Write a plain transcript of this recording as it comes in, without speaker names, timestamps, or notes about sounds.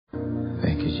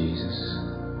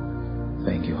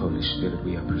Holy Spirit,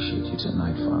 we appreciate you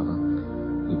tonight, Father.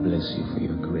 We bless you for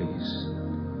your grace.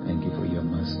 Thank you for your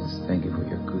mercies. Thank you for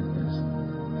your goodness.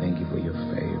 Thank you for your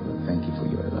favor. Thank you for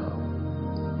your love.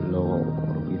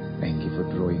 Lord, we thank you for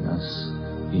drawing us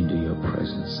into your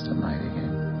presence tonight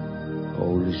again.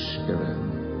 Holy Spirit,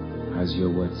 as your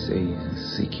word says,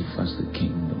 seek ye first the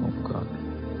kingdom of God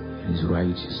and his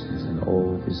righteousness, and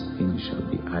all these things shall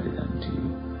be added unto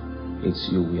you. It's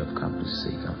you we have come to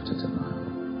seek after tonight.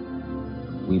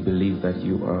 We believe that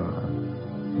you are,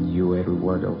 and you are a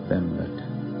reward of them that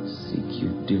seek you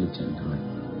diligently.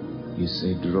 You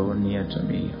say, draw near to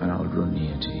me, and I'll draw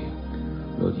near to you.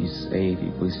 Lord, you say,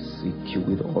 if we seek you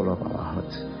with all of our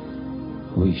hearts,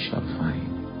 we shall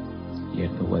find.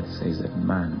 Yet the word says that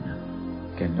man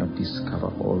cannot discover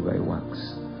all thy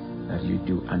works that you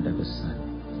do under the sun.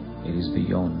 It is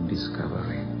beyond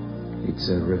discovery. It's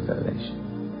a revelation.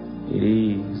 It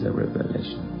is a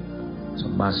revelation. So,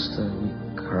 Master, we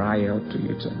cry out to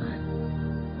you tonight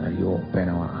that you open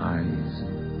our eyes.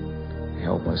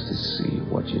 Help us to see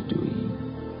what you're doing.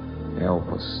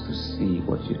 Help us to see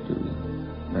what you're doing.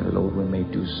 That, Lord, we may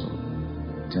do so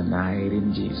tonight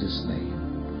in Jesus' name.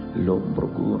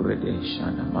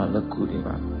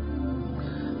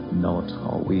 Not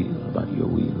our will, but your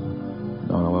will.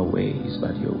 Not our ways,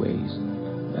 but your ways.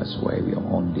 That's why we are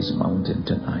on this mountain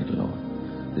tonight, Lord.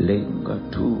 Lenga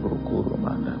tu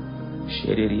rukurumanda.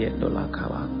 Shederiendo la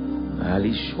kava.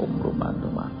 Ali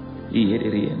shomrumandoma.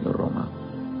 Iederiendo roma.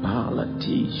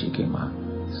 Palati shikema.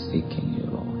 Seeking you,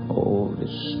 Lord. Holy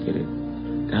Spirit.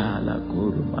 Dala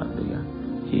gurumanduya.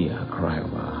 Hear our cry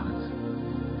of our hearts.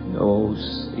 Oh,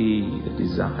 see the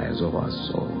desires of our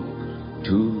soul.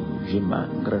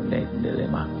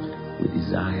 We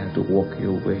desire to walk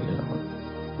your way, Lord.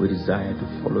 We desire to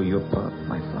follow your path,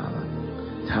 my Father.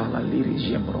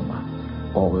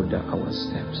 Order our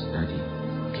steps, Daddy.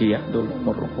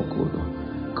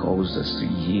 Cause us to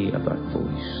hear that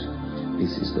voice.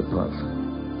 This is the path.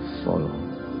 Follow.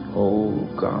 Oh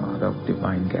God of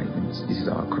divine guidance, this is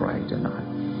our cry tonight.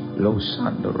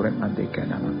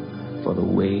 For the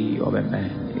way of a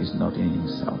man is not in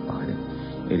himself, Father.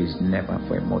 It is never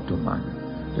for a mortal man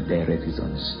to direct his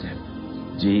own step.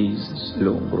 Jesus,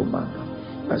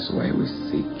 that's why we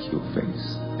seek your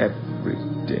face every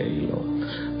day, Lord.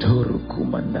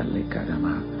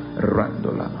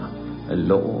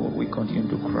 Lord, we continue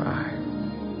to cry.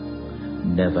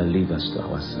 Never leave us to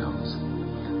ourselves.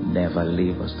 Never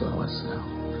leave us to ourselves.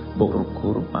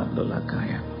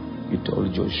 You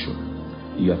told Joshua,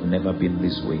 you have never been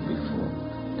this way before,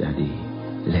 Daddy.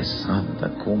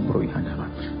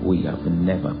 We have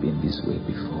never been this way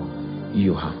before.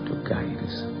 You have to guide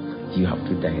us. You have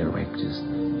to direct us.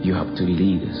 You have to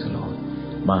lead us, Lord.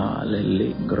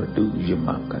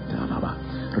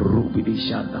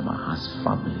 As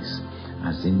families,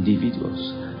 as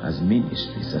individuals, as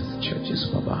ministries, as churches,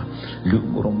 Baba,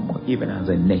 even as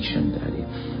a nation, Daddy.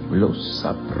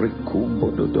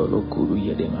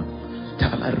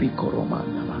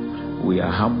 We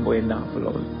are humble enough,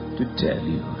 Lord, to tell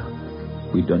you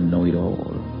we don't know it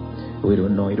all. We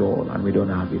don't know it all, and we don't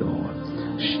have it all.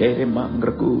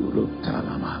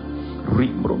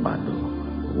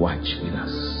 Watch with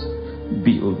us,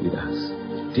 build with us.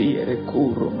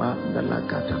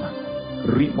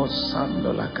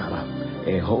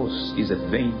 A horse is a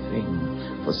vain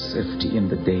thing for safety in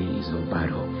the days of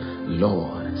battle.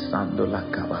 Lord,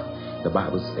 the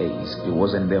Bible says it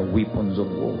wasn't their weapons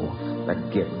of war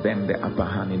that gave them the upper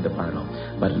hand in the battle,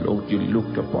 but Lord, you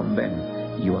looked upon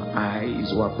them. Your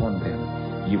eyes were upon them.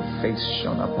 Your face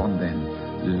shone upon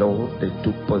them. Lord, they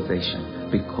took possession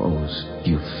because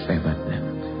you favored them.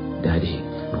 Daddy,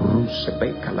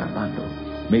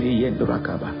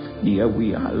 here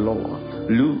we are, Lord.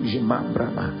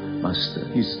 Master,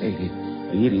 you said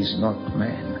it is not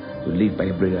man to live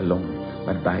by bread alone,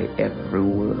 but by every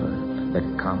word that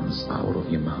comes out of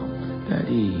your mouth.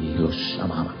 Daddy,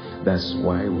 that's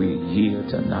why we're here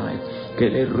tonight.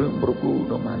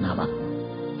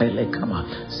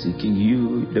 Seeking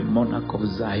you, the monarch of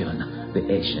Zion,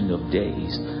 the ancient of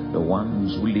days, the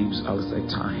ones who lives outside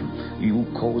time. You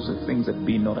cause the things that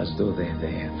be not as though they're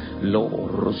there.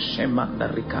 Lord,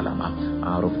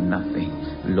 out of nothing,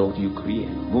 Lord, you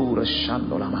create.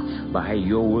 By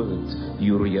your words,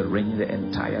 you rearrange the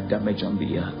entire damage on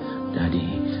the earth.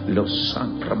 Daddy,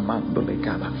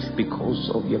 because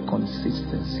of your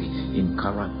consistency in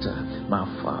character, my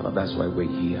Father, that's why we're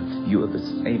here. You are the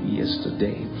same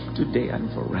yesterday, today,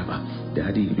 and forever.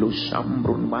 Daddy,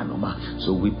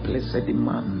 so we place a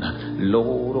demand,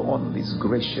 Lord, on this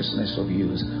graciousness of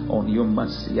yours, on your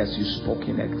mercy, as you spoke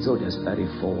in Exodus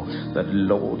 34, that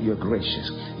Lord, you're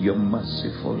gracious, you're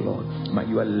merciful, Lord,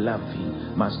 you are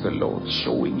loving, Master Lord,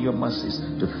 showing your mercies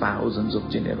to thousands of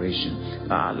generations.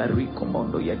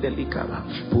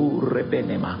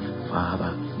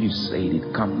 Father, you said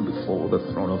it, come before the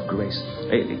throne of grace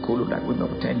that we may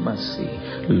obtain mercy.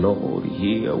 Lord,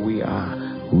 here we are.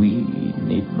 We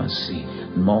need mercy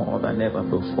more than ever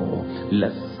before.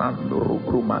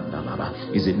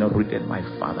 Is it not written, my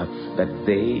Father, that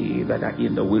they that are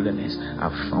in the wilderness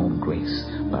have found grace?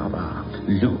 Baba,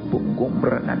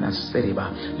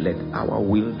 let our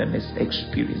wilderness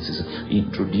experiences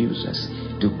introduce us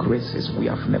to graces we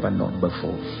have never known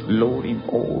before. Lord, in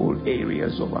all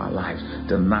areas of our lives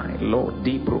tonight, Lord,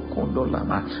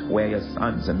 where your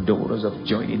sons and daughters have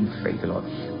joined in faith, Lord,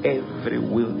 every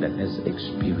wilderness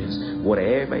experience,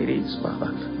 whatever it is,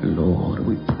 Father, Lord,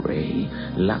 we pray,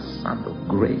 last Son of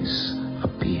grace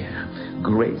appear,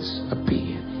 grace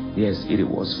appear. Yes, it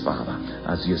was, Father,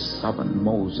 as your servant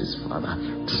Moses, Father,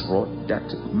 trod that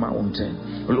mountain,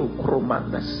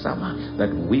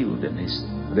 that wilderness,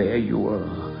 there you are,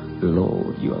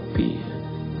 Lord, you appear,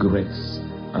 grace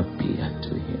appeared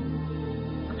to him,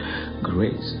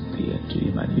 grace appeared to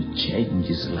him, and you changed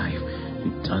his life.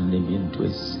 You turned him into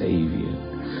a Savior.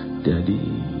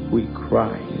 Daddy, we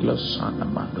cry,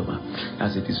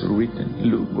 as it is written,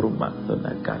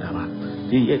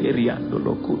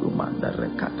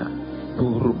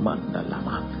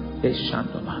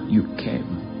 you came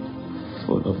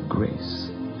full of grace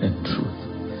and truth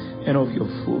and of your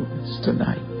fullness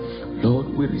tonight. Lord,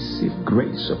 we receive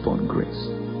grace upon grace,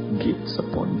 gifts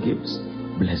upon gifts,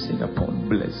 blessing upon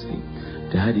blessing.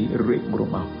 Daddy,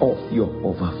 of your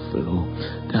overflow.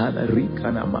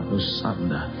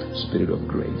 Spirit of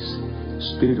grace.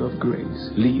 Spirit of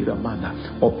grace, lead Amanda.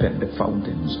 Open the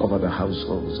fountains over the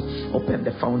households. Open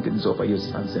the fountains over your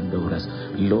sons and daughters.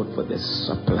 Lord, for the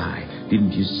supply.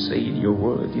 Didn't you say in your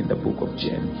word in the book of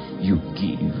James, you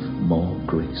give more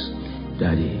grace?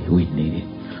 Daddy, we need it.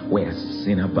 Where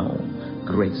sin abounds,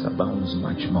 grace abounds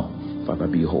much more. Father,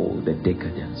 behold the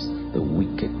decadence, the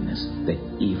wickedness, the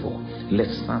evil.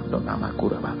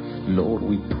 Lord,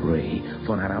 we pray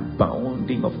for an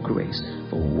abounding of grace.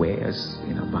 For where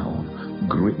sin abounds,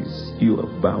 grace you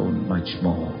abound much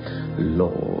more.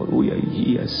 Lord, we are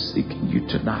here seeking you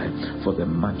tonight for the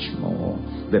much more,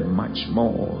 the much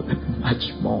more, the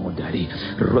much more, Daddy.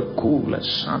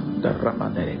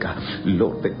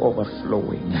 Lord, the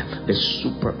overflowing, the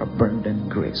superabundant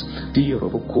grace.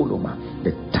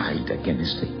 The tide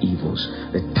against the evils,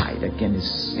 the tide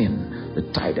against sin, the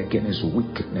tide against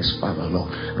wickedness, Father,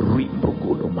 Lord.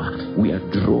 We are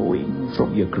drawing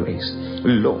from your grace.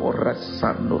 Lord,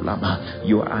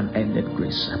 your unended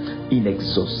grace,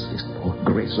 inexhaustible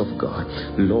grace of God.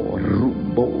 Lord,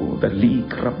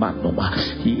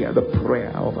 hear the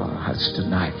prayer of our hearts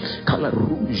tonight.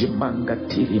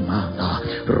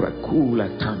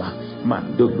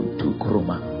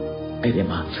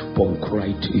 Paul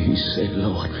cried to you, he said,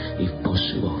 Lord, if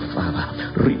possible, Father,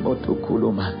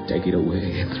 take it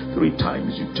away. 3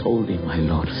 times you told him, my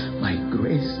Lord, my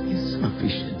grace is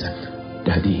sufficient.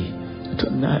 Daddy,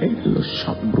 tonight,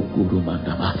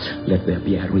 let there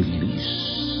be a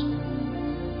release.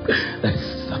 That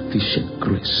is sufficient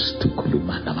grace to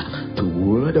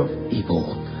word of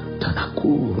evil,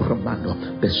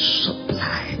 the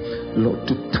supply, Lord,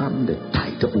 to turn the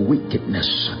tide of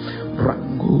wickedness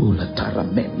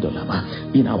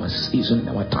in our season, in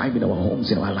our time, in our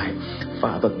homes, in our life.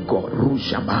 Father God,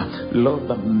 Lord,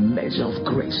 the measure of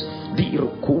grace,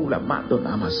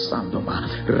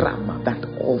 that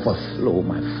overflow,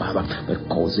 my Father, that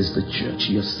causes the church,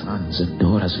 your sons and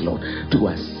daughters, Lord, to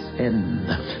ascend.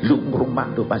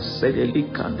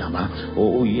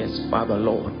 Oh yes, Father,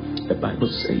 Lord, the Bible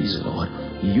says, Lord,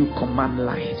 you command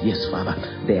light. Yes, Father,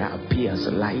 there appears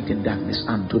light in darkness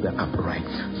unto the upright.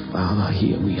 Father,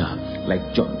 here we are,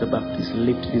 like John the Baptist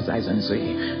lifted his eyes and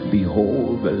say,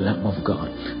 behold the Lamb of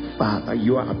God. Father,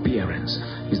 your appearance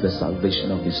is the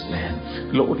salvation of this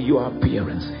land. Lord, your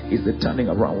appearance is the turning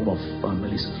around of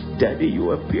families. Daddy,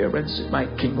 your appearance, my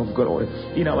King of glory,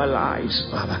 in our lives,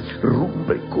 Father.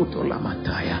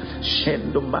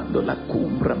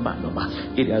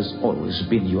 It has always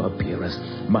been your appearance,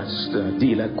 Master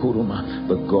Dila Kuruma,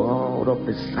 the God of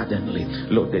the suddenly.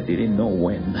 Lord, they didn't know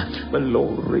when, but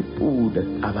Lord,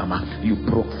 you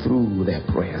broke through their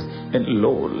prayers. And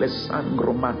Lord,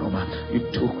 you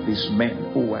took these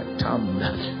men who were termed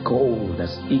cold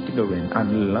as ignorant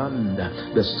and learned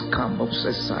the scum of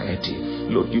society.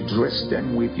 Lord, you dressed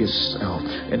them with yourself,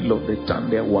 and Lord, they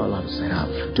turned their world upside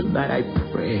down. Tonight I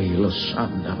pray, Lord,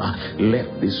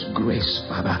 let this grace,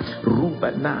 Father,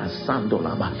 Rubana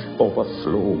Sandolama,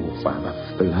 overflow, Father.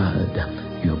 Flood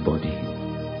your body,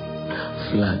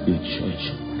 flood your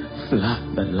church,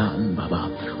 flood the land, Baba.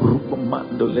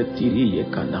 Rukomando letiriye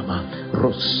kanama,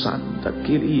 Rosanta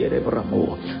kiriye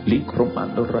rebramo,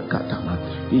 Likromando rakatama,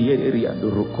 Yeriando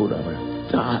rukurama.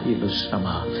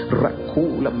 Ilusama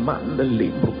Rakula Manda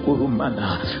Libro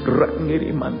Kurumana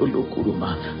Rangiri Mandulu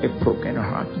Kuruma. A broken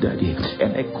heart, Daddy,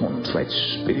 and a contrite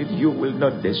spirit you will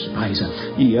not despise.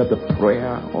 Hear the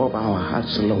prayer of our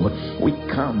hearts, Lord. We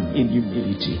come in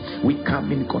humility, we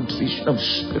come in contrition of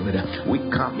spirit, we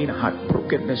come in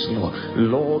heartbrokenness, Lord.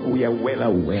 Lord, we are well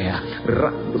aware.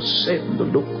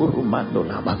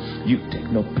 You take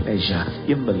no pleasure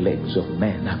in the legs of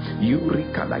men. You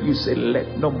say,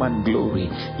 let no man glory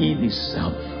in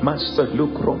himself. Master,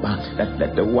 look, Roma, that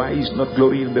let the wise not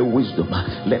glory in the wisdom,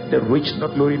 let the rich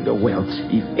not glory in the wealth.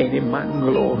 If any man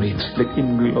glory, let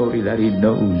him glory that he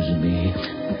knows me.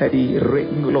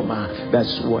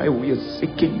 That's why we are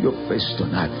seeking your face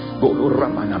tonight.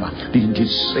 Didn't you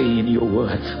say in your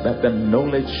word that the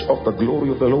knowledge of the glory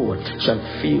of the Lord shall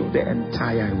fill the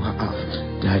entire earth?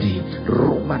 Daddy,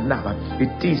 Romanava,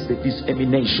 it is the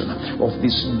dissemination of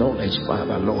this knowledge,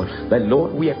 Father, Lord, that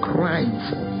Lord we are crying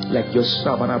for. Like your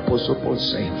servant Apostle Paul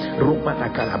say,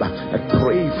 Romanakaraba,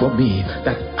 pray for me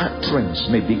that utterance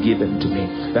may be given to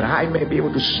me, that I may be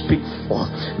able to speak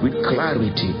forth with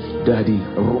clarity. Daddy,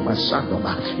 Roma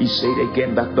Sandoma, he said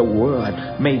again that the word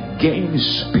may gain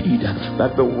speed,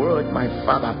 that the word, my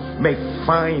Father, may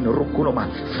find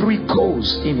Rukunoma free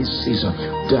course in his season.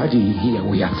 Daddy, here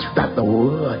we are, that the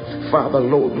word, Father,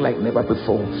 Lord, like never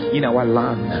before, in our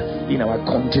land, in our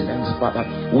continent, Father,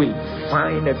 will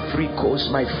find a free course,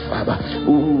 my Father.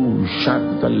 Ooh,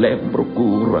 Shanta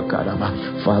Lembruku Rakadama,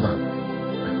 Father,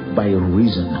 by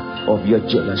reason of your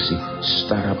jealousy,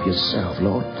 start up yourself,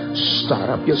 Lord. Start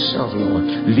up yourself, Lord.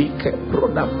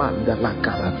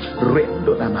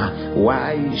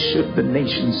 Why should the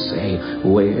nations say,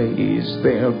 where is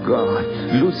their God?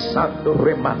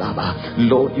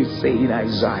 Lord, you say in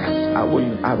Isaiah, I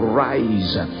will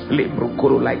arise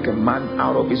like a man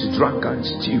out of his drunken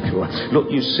stupor.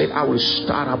 Lord, you said, I will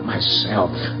start up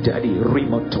myself. Daddy,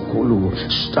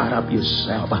 start up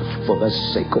yourself for the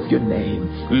sake of your name.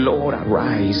 Lord,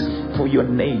 arise for your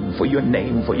name, for your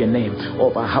name, for your name,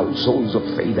 over households of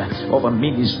faith, over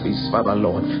ministries, Father,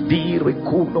 Lord.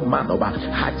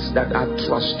 Hearts that are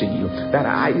trusting you, that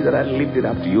eyes that are lifted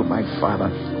up to you, my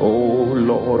Father. Oh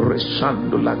Lord,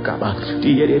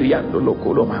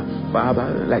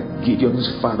 Father, like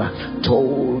Gideon's father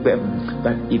told them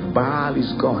that if Baal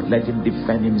is God, let him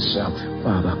defend himself.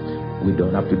 Father, we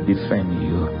don't have to defend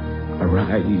you.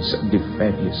 Arise and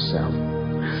defend yourself.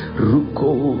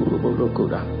 Ruko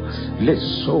Rubokoda,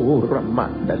 Leso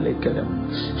Ramanda Lekedam,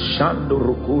 Shando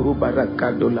Rukuru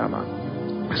Barakadolama,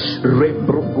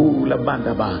 Rembrugula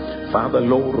Bandaba, Father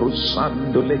Lord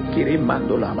Rusando Lekiri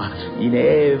Mandolama, in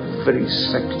every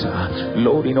sector,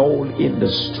 Lord, in all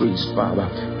industries, Father,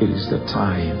 it is the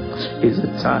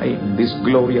time, this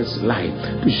glorious light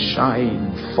to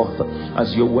shine forth,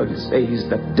 as your word says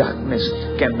that darkness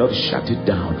cannot shut it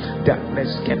down,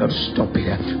 darkness cannot stop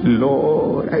it.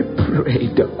 Lord, I pray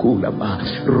Dakulama,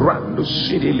 Randu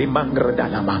City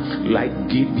Limangradalama, like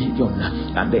Gideon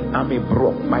and the army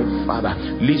broke, my Father,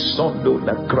 Lisondo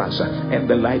the grasser, and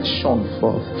the light shone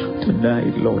forth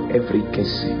tonight, Lord. Every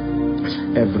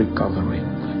casing, every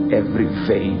covering, every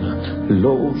vein,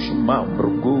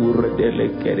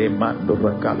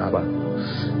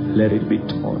 let it be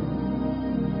torn.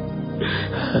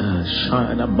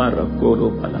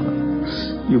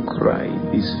 You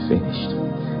cried, is finished,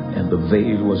 and the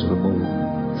veil was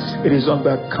removed. It is on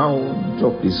the account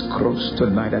of this cross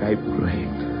tonight that I pray,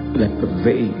 let the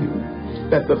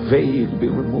veil be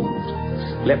removed.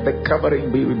 Let the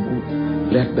covering be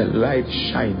removed. Let the light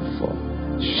shine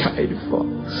forth. shine forth.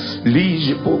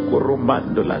 Lige poco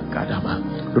romando la cadama,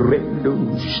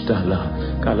 rendo stala,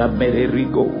 calamere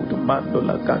rigo, mando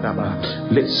la cadama,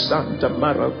 le santa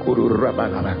maracuru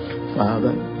rabalaba.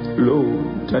 Father,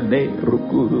 Lord, tane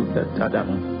rukuru da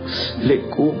tadama, le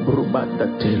kumbrumanda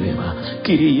telema,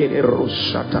 kiriere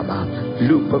rosatama,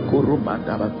 lupa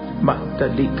kurumandaba, manda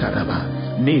likaraba.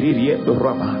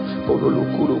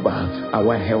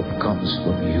 Our help comes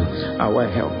from you. Our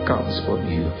help comes from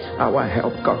you. Our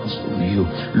help comes from you.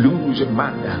 Lose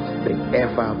manda, the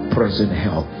ever-present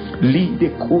help. Lead the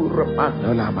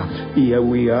kuramanda lama. Here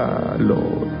we are,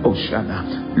 Lord. Oshana,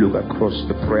 look across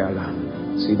the prayer land.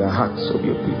 See the hearts of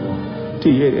your people.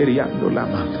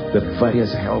 The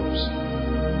various helps,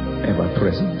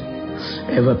 ever-present,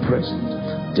 ever-present.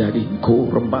 Daddy,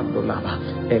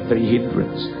 every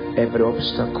hindrance, every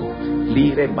obstacle,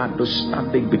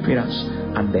 standing between us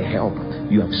and the help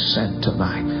you have sent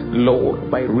tonight. Lord,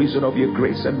 by reason of your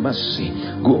grace and mercy,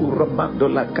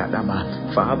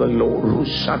 Father, Lord,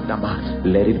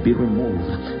 let it be removed.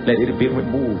 Let it be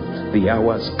removed. The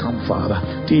hour has come, Father,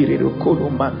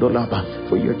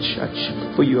 for your church,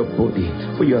 for your body,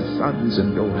 for your sons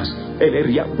and daughters,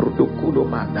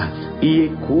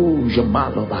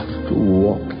 to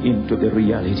walk into the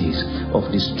realities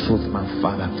of this truth, my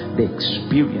Father, the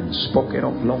experience spoken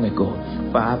of long ago,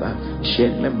 Father,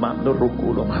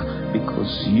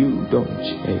 because you don't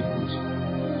change.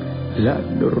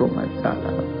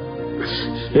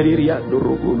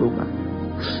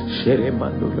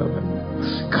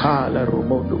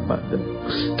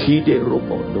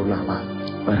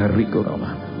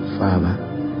 Father,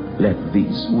 let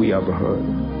these we have heard,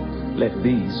 let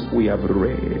these we have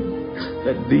read,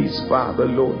 let these, Father,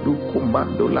 Lord, do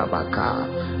commando labaka,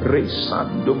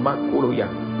 resando makuloya,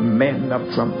 men have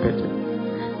trumpeted.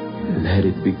 Let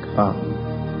it become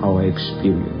our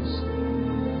experience.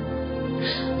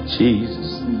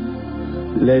 Jesus,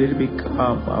 let it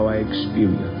become our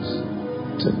experience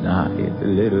tonight.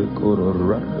 Little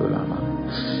Kororandolama.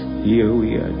 Here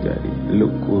we are, Daddy.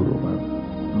 Lukuruma.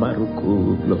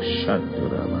 Maruku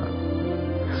Bloshandorama.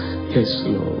 Yes,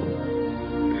 Lord.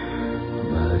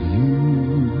 But you,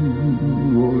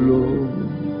 oh Lord,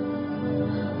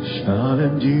 shall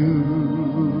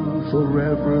endure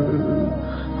forever,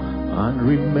 and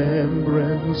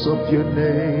remembrance of your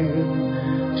name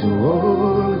to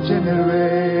all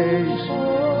generations.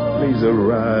 Please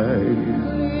arise.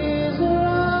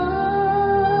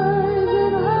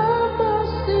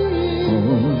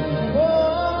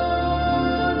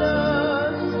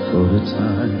 For the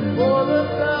time,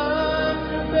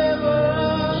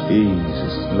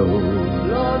 Jesus, Lord,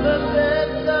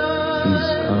 please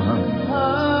come.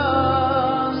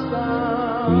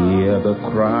 Hear the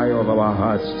cry of our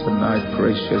hearts tonight,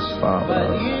 precious Father.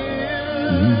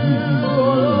 You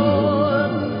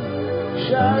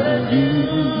shall do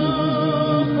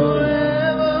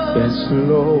forever. Yes,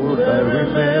 Lord, I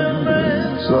remember.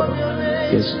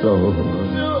 Yes, Lord.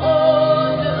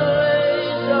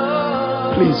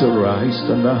 Please arise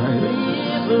tonight.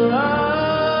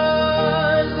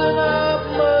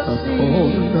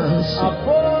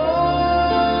 Upon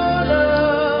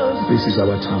us. This is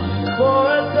our time.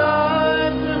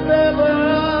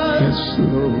 Yes,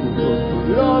 Lord.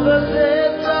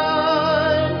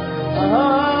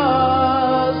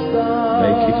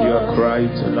 Make it your cry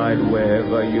tonight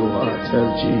wherever you are. Tell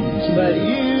Jesus.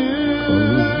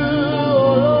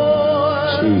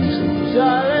 Jesus.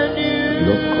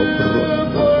 Look up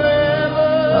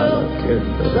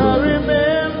the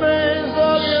remembrance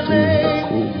of your name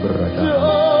to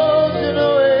all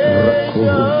generations.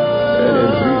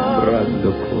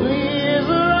 Please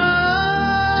rise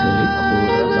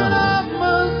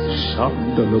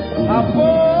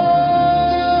upon us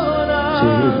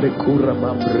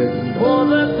for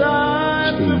the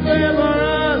time to favor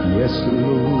us. Yes,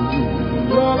 Lord.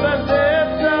 For the time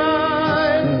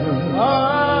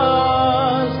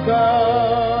has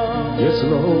come. Yes,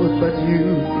 Lord, but you,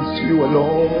 it's you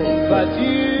alone. But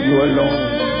you alone.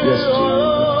 Yes, Lord.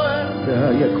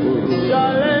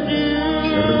 Shall endure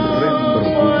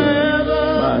forever.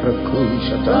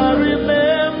 The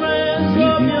remembrance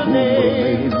of your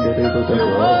name.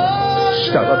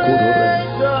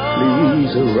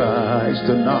 Please arise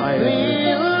tonight.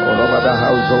 All over the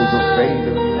households of faith,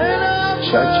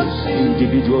 churches,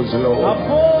 individuals, Lord,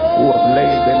 who have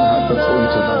laid their hands before you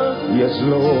tonight. Yes,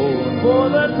 Lord. For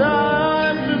the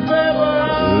time to favor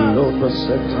us. Lord, the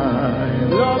set time.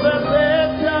 Lord, the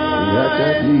set time.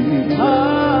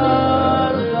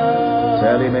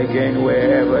 Tell him again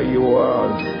wherever you are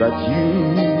that you,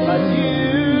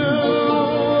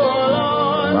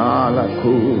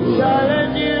 Lord, shall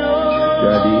endure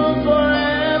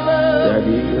forever.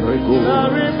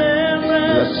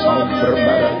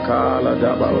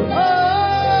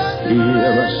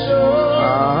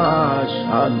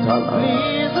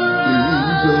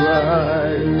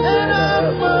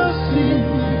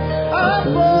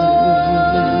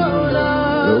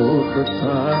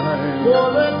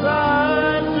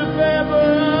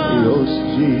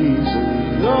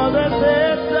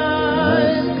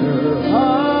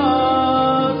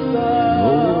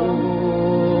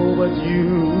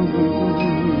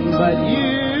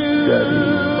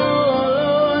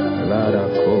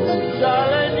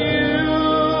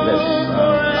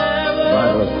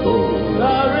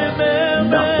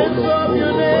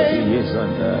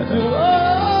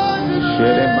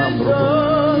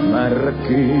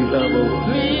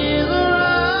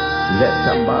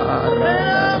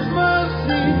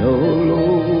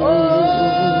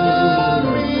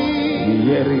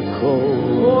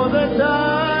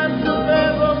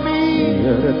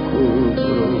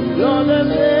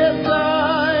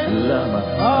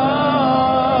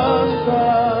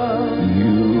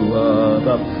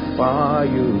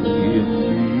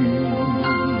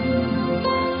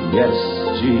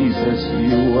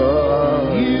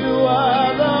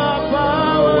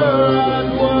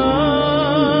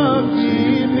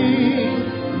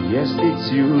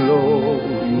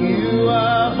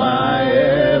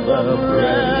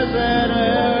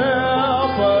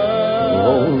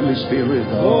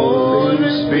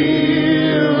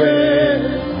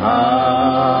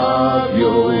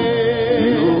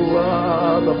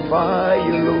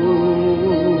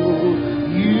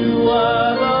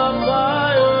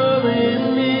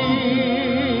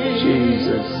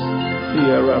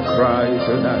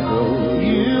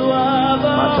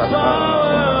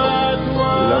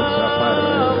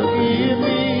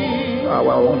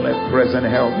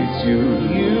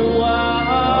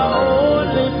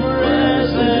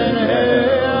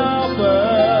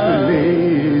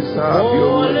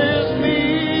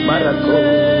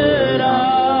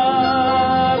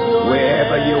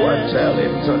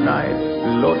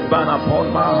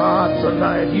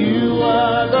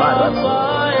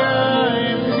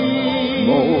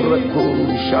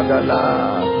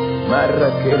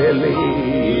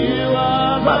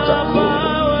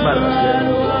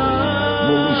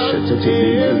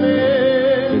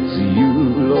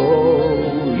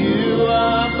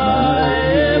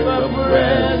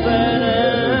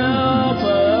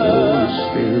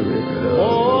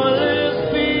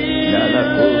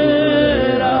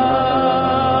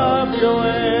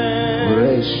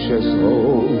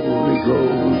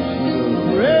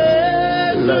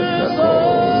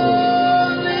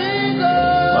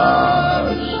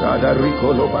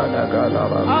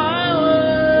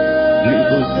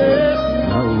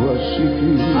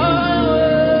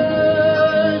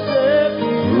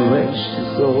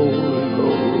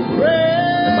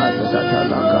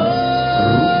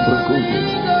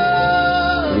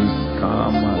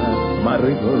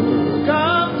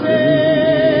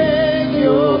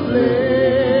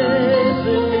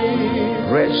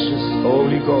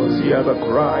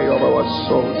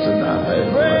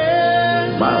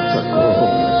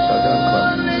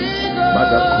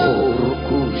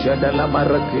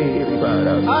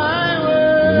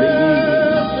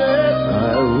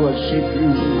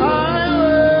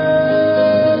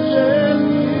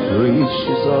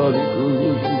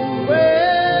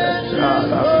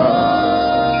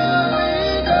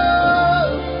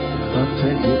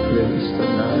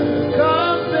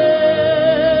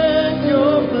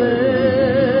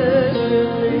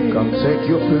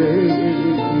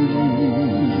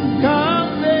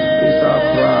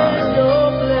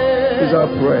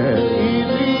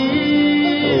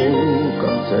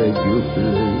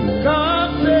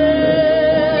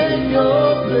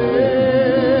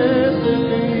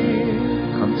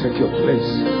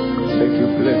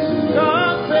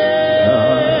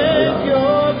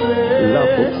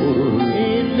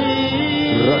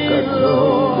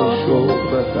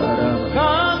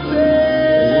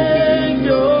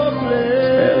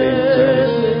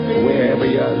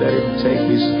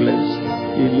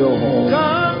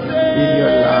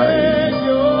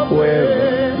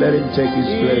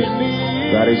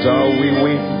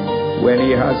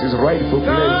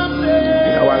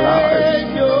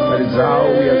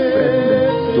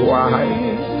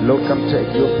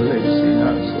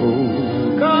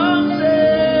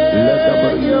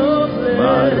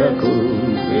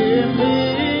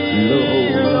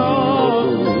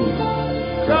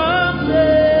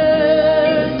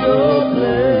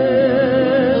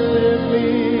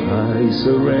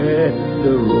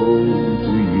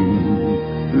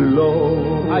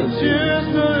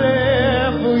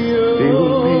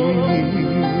 Fill me,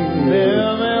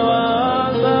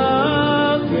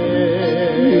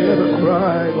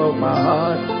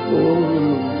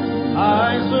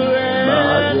 I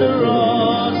surrender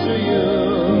all to you.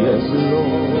 Yes,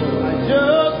 Lord. I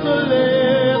just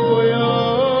live for you.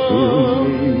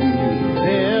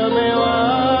 Fill me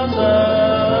once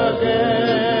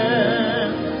again.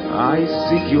 I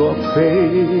seek your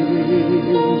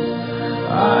face.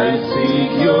 I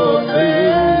seek your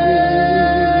face.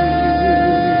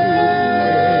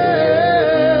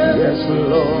 Yes,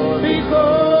 Lord.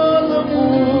 Because of who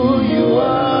you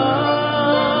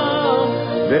are,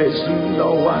 there is no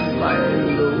one like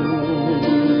you.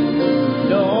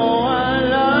 No one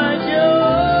like you.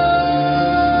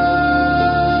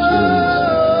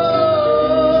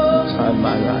 Jesus. Time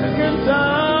my life. Can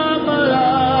time my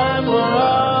life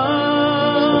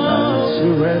around. I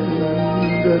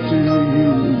surrender to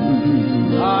you.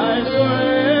 I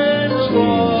surrender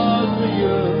all to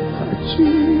you. I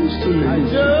choose to live. I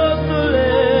just to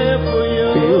live for you.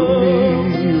 Fill me,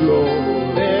 Lord.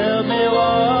 Fill me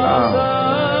once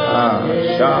again.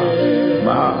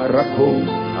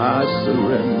 I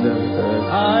surrender.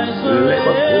 I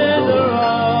surrender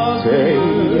all to you.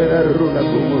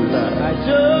 I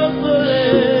just to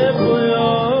live for you.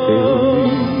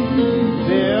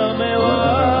 Fill me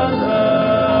once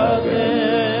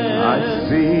again. I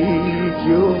seek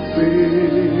your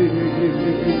face.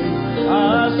 I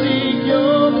seek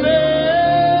your face.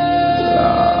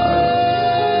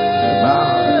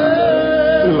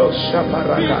 Los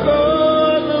Shaparaka.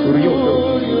 For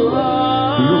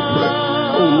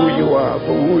who you are,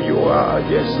 for who you are,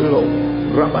 yes, Lord.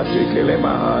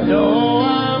 Ramatekelema. No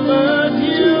one but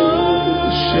you.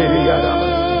 Sheriara.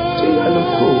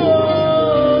 Tialuko.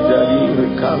 Dari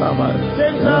Kalaman.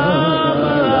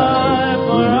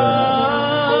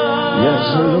 Yes,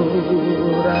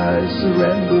 Lord, I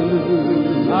surrender.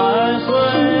 I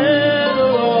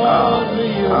surrender all to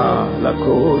you. La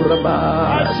Koraba. I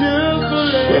choose to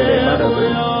live for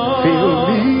you. Fill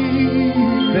me.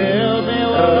 Fill me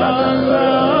once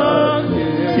again.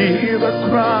 Hear the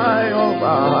cry of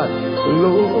our heart,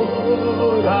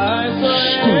 Lord. I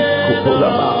surrender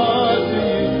all to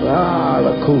you.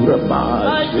 La Koraba. I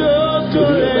choose to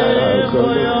live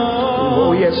for you.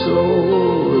 Oh, yes,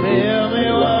 Lord. Fill me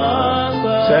once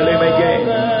again. Tell him again.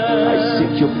 I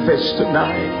seek your face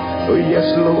tonight. Oh, yes,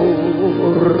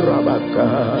 Lord. Rabaka.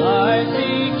 I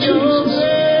seek your face.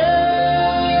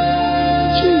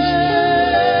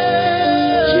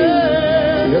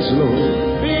 Yes,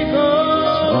 Lord.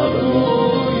 Because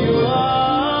you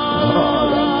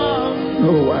are.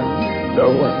 No one,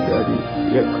 Daddy.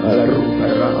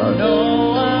 No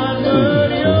one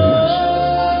but you.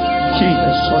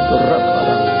 Jesus, what the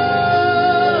Rapala.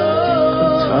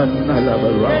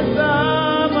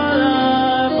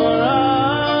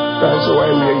 That's why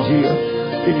we are here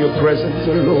in your presence,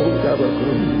 Lord. So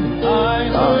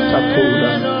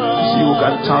you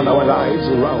can turn our lives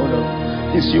around.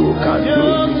 Yes, you can do it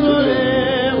today.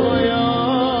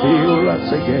 Heal us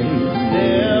again.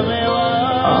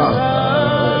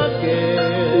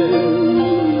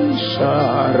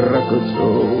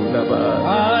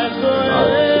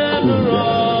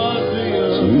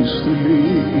 Choose to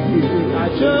live. I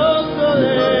chose to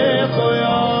live for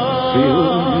you.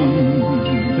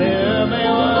 Fill me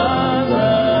once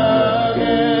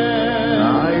again. I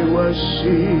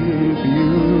worship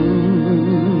you.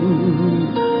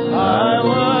 I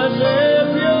worship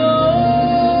you.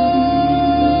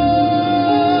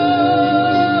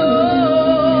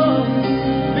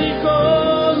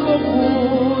 Because of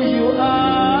who you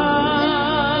are.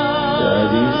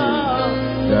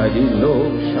 Daddy,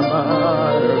 Lord,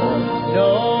 Shamara.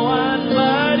 No one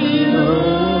but you.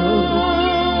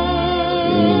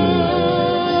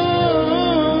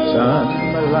 Turn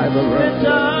my life around.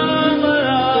 Turn my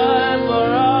life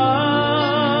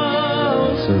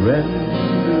around.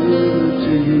 Surrender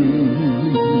to you.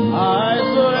 I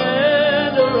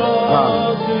surrender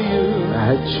all to you. I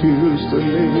choose to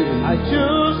live. I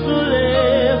choose to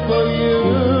live for you.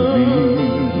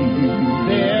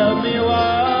 Fill me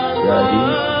once again.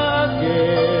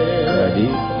 Daddy,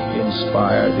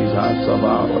 inspire these hearts of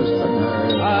ours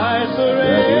tonight. I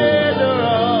surrender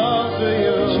all to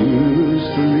you. Choose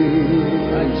to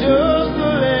live. I choose to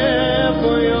live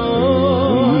for you.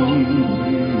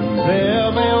 Fill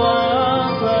me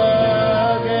once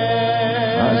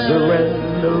again. I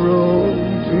surrender all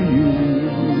to you.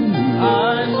 I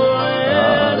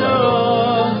surrender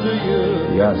all to you.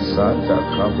 Yes, Santa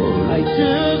Kabul. I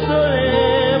choose to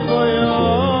live for you.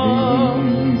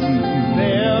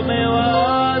 Fill me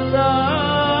once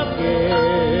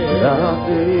again.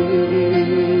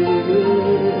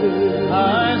 I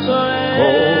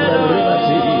surrender all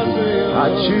to you. I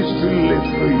choose to live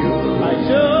for you. I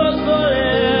choose to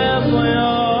live for you.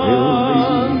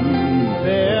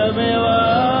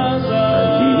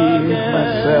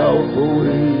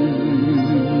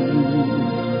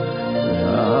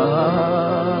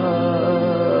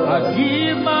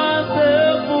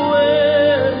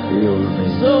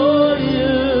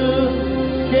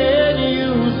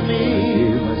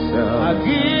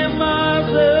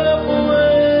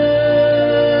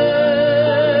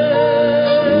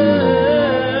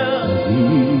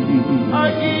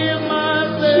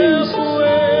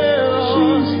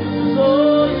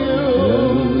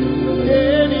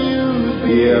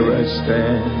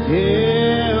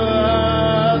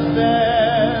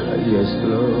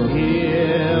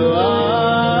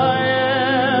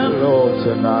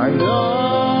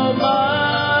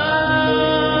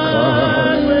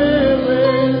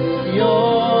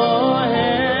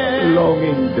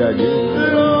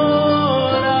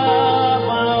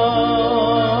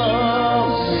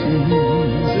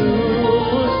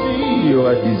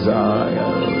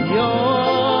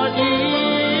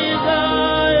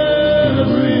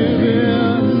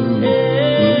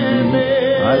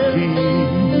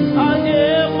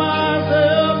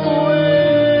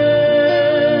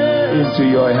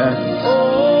 into your hands.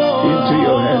 Into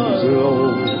your hands,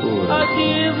 Lord.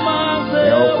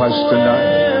 Help us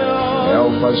tonight.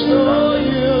 Help us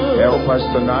tonight. Help us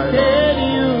tonight.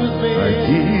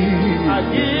 I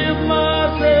give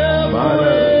myself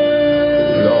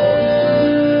away. Lord,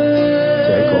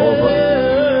 take over.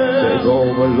 Take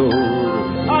over, Lord.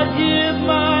 I give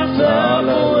myself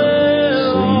away.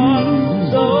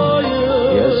 So you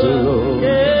Yes, Lord.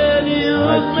 can use I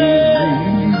me. give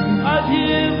I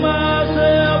give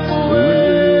myself away.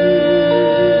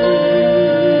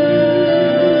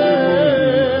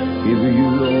 you,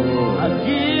 Lord. I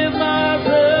give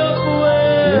myself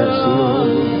away. Yes,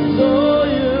 Lord. So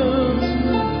you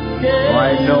can For I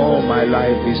know my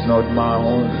life is not my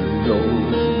own,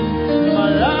 Lord. My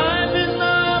life is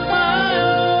not my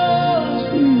own.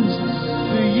 Jesus.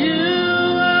 To you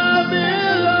I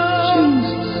belong.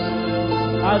 Jesus.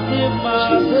 I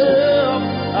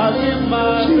give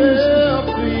myself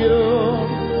to you.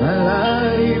 My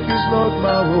life is not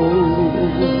my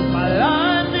own. My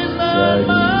life is not Daddy.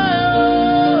 my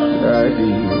own.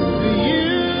 Daddy. To you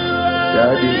I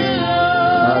Daddy.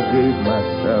 belong. I give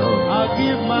myself. I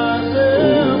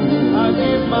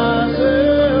give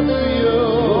myself to you. Oh,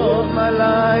 my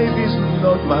life is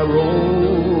not my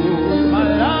own. My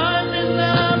life is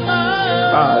not my own.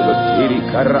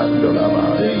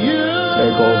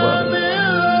 Take over.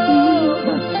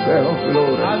 Myself,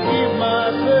 Lord. I give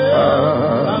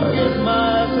myself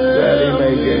Tell him to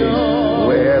again. you.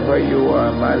 Wherever you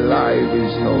are, my life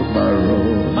is not my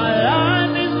own. My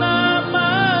life is not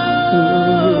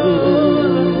my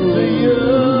own. To you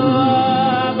I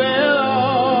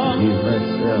belong. Give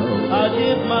myself. I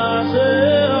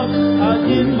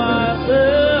give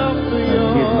myself to you. I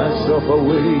give myself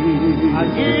away. I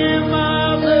give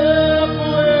myself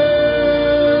away.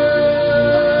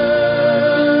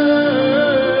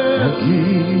 I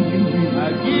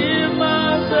give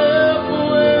myself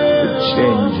away.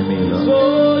 Change me, Lord. So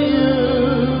you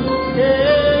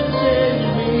can change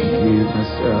me. Give I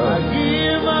myself.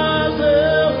 give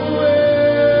myself away.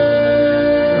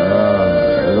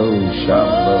 Hello,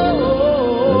 Shamba.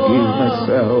 I give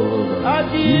myself. I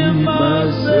give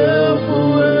myself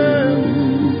away.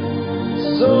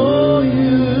 So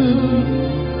you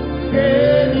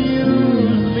can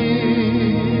use me.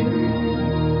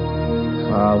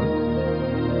 Father,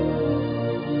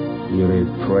 you're a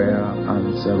prayer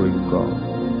answering God.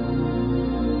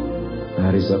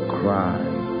 That is a cry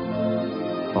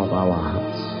of our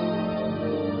hearts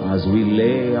as we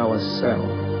lay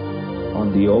ourselves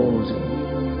on the altar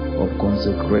of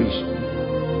consecration,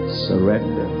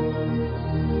 surrender.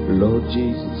 Lord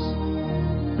Jesus,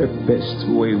 the best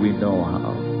way we know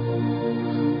how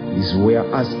is we are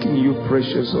asking you,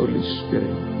 precious Holy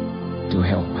Spirit, to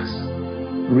help us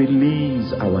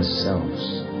release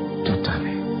ourselves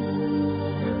totally,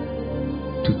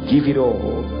 to give it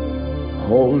all,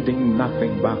 holding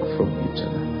nothing back from you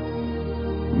tonight.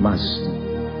 Master,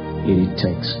 it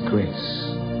takes grace,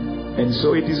 and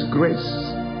so it is grace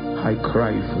I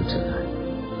cry for tonight.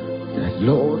 That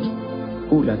Lord,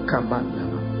 Ula Kamala,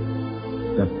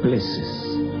 the places,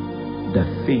 the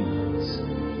things,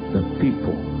 the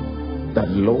people that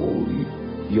Lord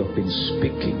you have been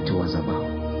speaking to us about,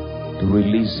 to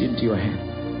release into your hand,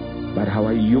 but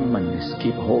our humanness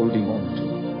keep holding on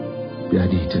to.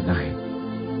 Daddy, tonight,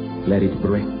 let it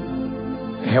break.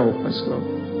 Help us, Lord,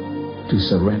 to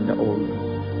surrender all.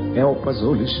 Help us,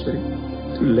 Holy Spirit,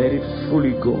 to let it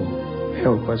fully go.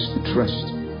 Help us to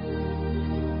trust.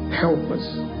 Help us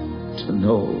to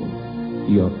know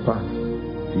your path,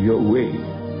 your way,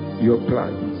 your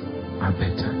plans are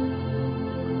better.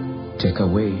 Take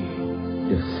away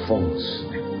the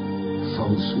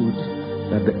falsehood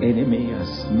that the enemy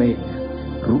has made.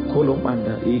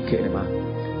 Rukolomanda Ikerema.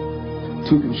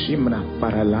 Tudushimna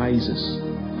paralyzes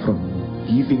from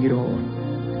giving it all.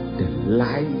 The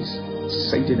lies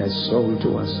Satan has sold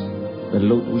to us. The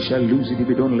Lord, we shall lose it if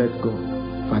we don't let go.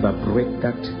 Father, break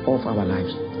that off our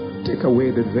lives. Take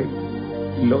away the veil.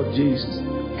 Lord Jesus,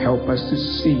 help us to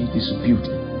see this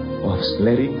beauty of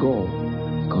letting go.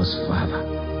 Because Father,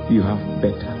 you have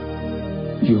better.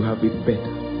 You have it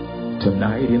better.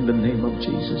 Tonight in the name of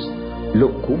Jesus.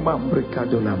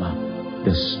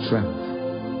 The strength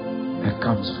that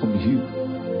comes from you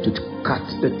to cut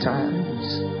the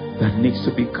ties that needs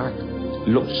to be cut.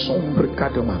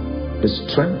 The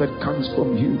strength that comes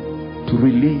from you to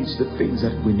release the things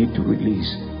that we need to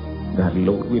release. That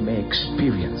Lord, we may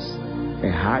experience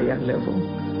a higher level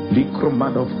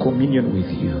of communion with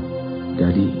you.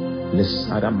 Daddy,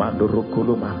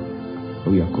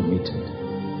 we are committed.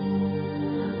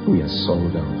 We are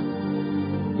sold out.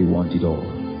 We want it all.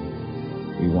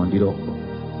 We want it all.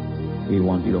 We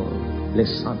want it all.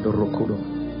 Let's andorokodo.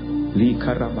 Li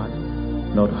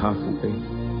karaman. Not halfway.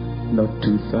 Not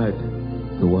 2/3.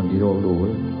 We want it all,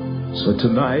 Lord. So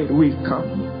tonight we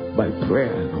come by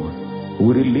prayer, Lord.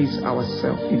 We release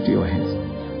ourselves into your hands.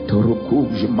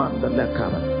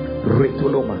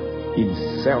 In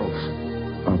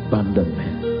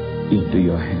self-abandonment into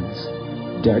your hands.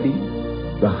 Daddy,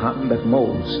 the hand that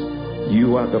molds,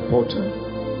 you are the potter.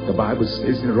 The Bible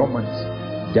says in Romans,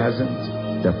 doesn't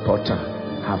the potter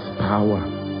have power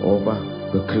over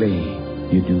the clay?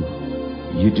 You do.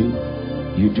 You do.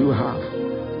 You do have.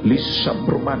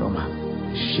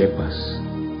 Shape us,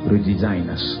 redesign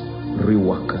us,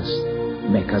 rework us,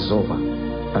 make us over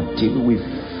until we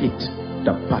fit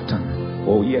the pattern.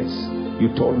 Oh yes, you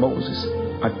told Moses,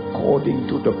 according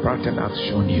to the pattern I've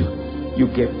shown you, you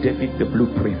gave David the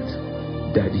blueprint.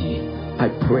 Daddy, I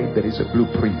pray there is a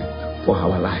blueprint for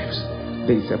our lives.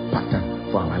 There is a pattern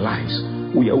for our lives.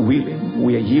 We are willing,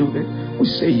 we are yielded. We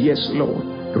say yes, Lord.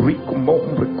 Rework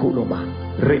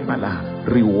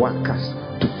us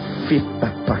to fit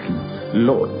that pattern.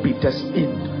 Lord, beat us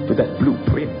into that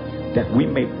blueprint that we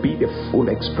may be the full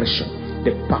expression,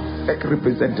 the perfect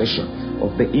representation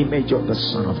of the image of the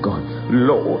Son of God.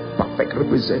 Lord, perfect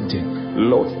representing,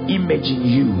 Lord, imaging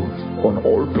you on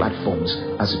all platforms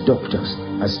as doctors,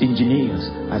 as engineers,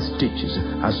 as teachers,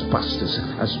 as pastors,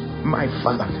 as my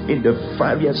Father, in the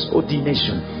various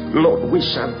ordination. Lord, we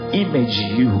shall image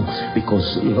you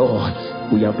because, Lord,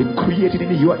 we have been created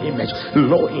in your image.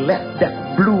 Lord, let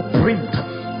that blueprint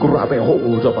grab a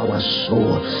hold of our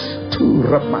soul.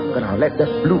 Let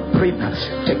that blueprint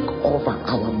take over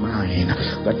our mind.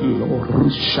 That Lord,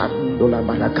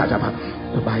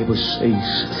 the Bible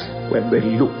says, when they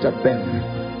looked at them,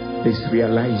 they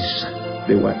realized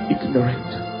they were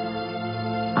ignorant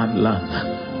and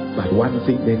learned. But one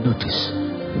thing they noticed,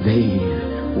 they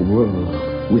were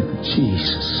with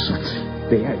Jesus.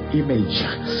 Their image,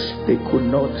 they could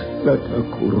not let a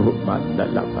kurumanda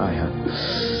lavaya.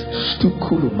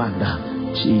 Stukulumanda,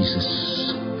 Jesus,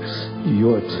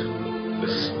 you had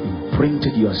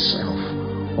imprinted yourself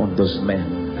on those men.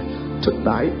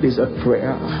 Tonight there's a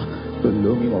prayer, the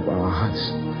longing of our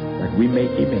hearts, that we may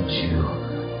image you.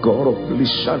 God of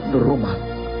Lishandruma,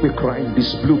 we cry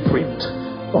this blueprint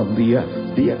on the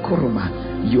earth. Dear Kuruma,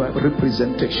 you are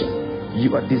representation,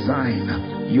 you are design,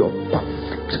 you are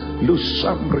perfect.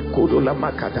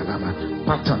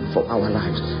 Pattern for our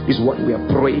lives is what we are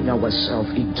praying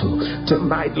ourselves into.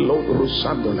 Tonight, Lord,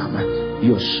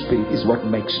 your spirit is what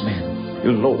makes men.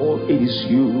 Lord, it is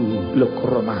you,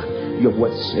 Lokoroma. Your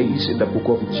word says in the book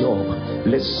of Job,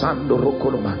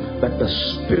 that the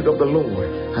Spirit of the Lord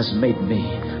has made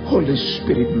me. Holy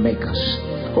Spirit, make us.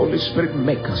 Holy Spirit,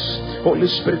 make us. Holy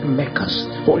Spirit, make us.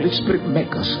 Holy Spirit,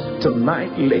 make us.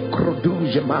 Tonight, we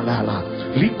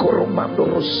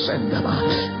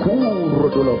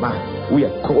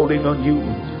are calling on you,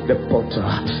 the potter.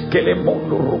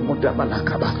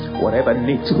 Whatever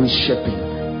needs reshaping,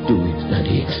 do it,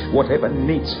 Daddy. Whatever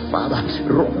needs, Father,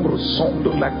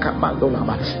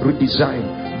 redesign,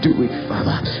 do it,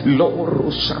 Father. Lord,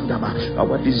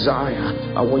 our desire,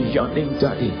 our yearning,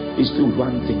 Daddy, is to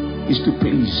one thing, is to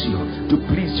please you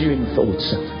in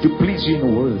thoughts, to please you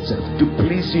in words, to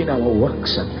please you in our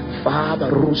works.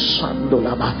 Father,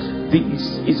 this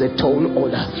is a tall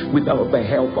order without the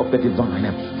help of the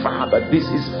divine. Father, this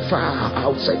is far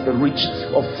outside the reach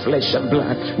of flesh and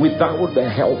blood without the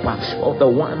help of the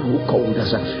one who called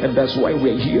us. And that's why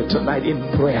we're here tonight in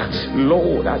prayer,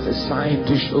 Lord, as a sign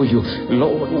to show you,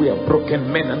 Lord, we are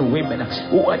broken men and women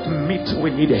who admit we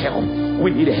need help.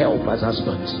 We need help as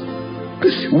husbands.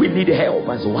 We need help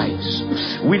as wives.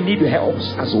 We need help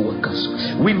as workers.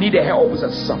 We need help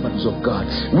as servants of God.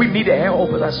 We need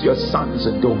help as your sons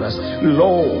and daughters.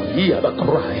 Lord, hear the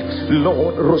cry.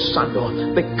 Lord, Rosando,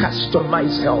 the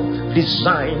customized help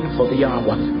designed for the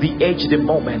hour, the age, the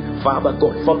moment. Father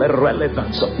God, for the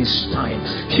relevance of this time,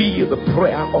 hear the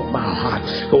prayer of my heart.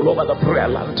 All over the prayer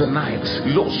land tonight.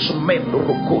 Los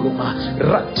Mendrokuluma,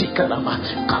 Ratikalama,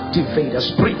 captivate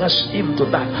us, bring us into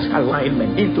that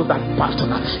alignment, into that path,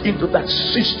 into that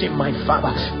system, my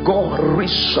Father. God,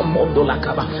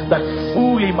 that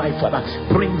fully, my Father,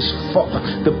 brings forth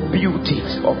the beauty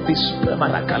of this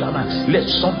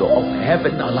lesson of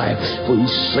heaven alive. For you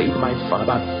say, my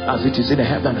Father, as it is in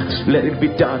heaven, let it be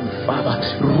done, Father.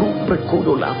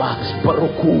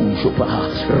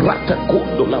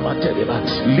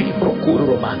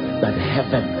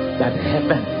 That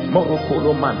heaven,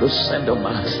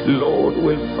 Lord,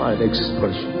 will find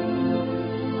expression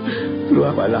through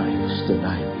our lives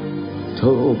tonight.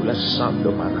 Tobla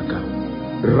Sando Maraka,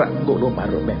 Rangolo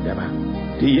Maromendaba,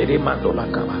 Tiere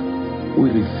Mandolakaba, We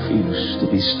refuse to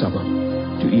be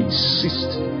stubborn, to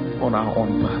insist on our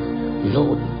own path.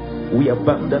 Lord, we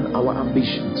abandon our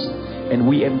ambitions and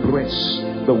we embrace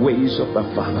the ways of the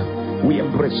Father. We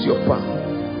embrace your path.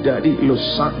 Daddy,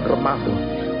 Losan Ramado,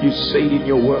 you say in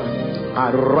your word,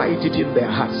 I'll write it in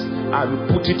their hearts, I'll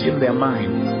put it in their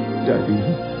mind. Daddy,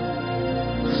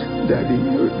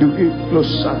 do it,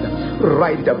 Losan,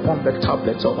 write it upon the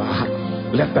tablets of our heart.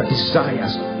 Let the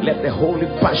desires, let the holy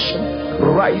passion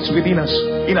rise within us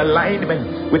in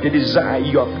alignment with the desire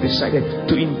you have decided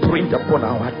to imprint upon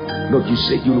our heart. Lord, you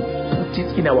said you will put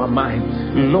it in our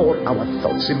mind. Lord, our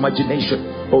thoughts, imagination,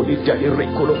 let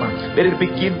it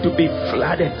begin to be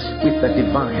flooded with the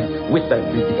divine, with the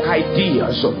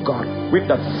ideas of God, with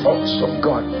the thoughts of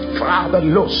God. Father,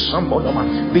 Lord,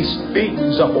 these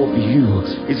things are of you.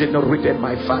 Is it not written,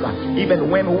 my Father? Even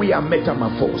when we are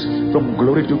metamorphosed from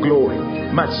glory to glory,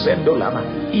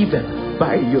 even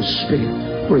by your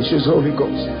Spirit, precious Holy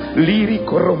Ghost.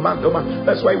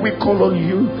 That's why we call on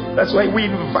you. That's why we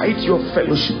invite your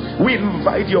fellowship. We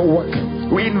invite your work.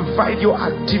 We invite your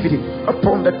activity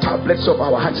upon the tablets of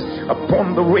our hearts,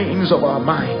 upon the reins of our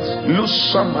minds.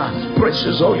 Lusama,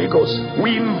 precious Holy Ghost,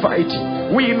 we invite you.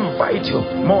 We invite you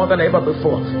more than ever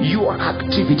before. Your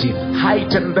activity,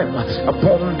 heighten them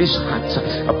upon these hearts,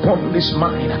 upon this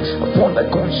mind, upon the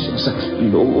conscience.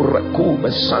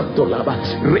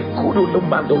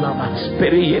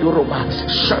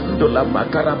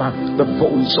 The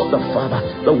voice of the Father,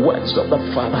 the words of the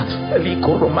Father,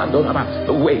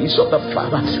 the ways of the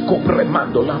Father.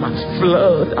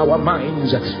 Flood our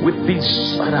minds with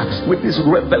this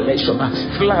revelation.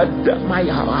 Flood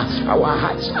our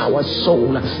hearts, our soul,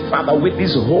 Father, with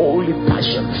this holy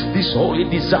passion, these holy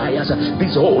desires,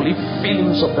 these holy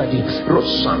feelings of the day.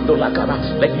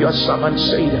 Like your servant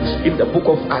said in the book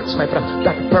of Acts, my friend,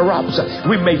 that perhaps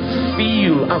we may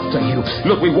feel after you.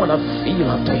 Lord, we want to feel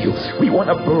after you. We want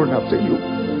to burn after you.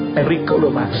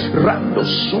 Rando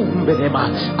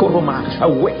Sumbenema Koroma,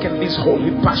 awaken this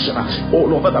holy passion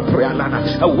all over the prayer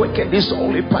land. Awaken this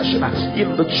holy passion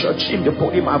in the church, in the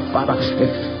body, my Father.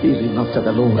 A feeling after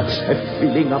the Lord, a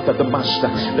feeling after the Master.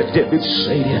 Let David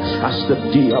say, as the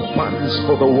deer pants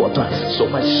for the water, so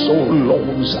my soul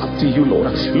longs after you,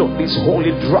 Lord. Lord, this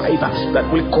holy driver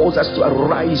that will cause us to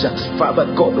arise, Father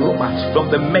God, from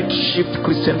the makeshift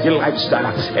Christian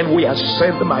lifestyle, and we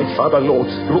ascend, my Father, Lord,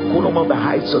 on the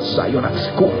heights of Zion,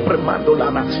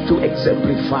 to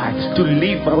exemplify, to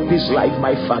live out this life,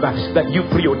 my Father, that you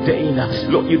preordain,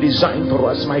 Lord, you designed for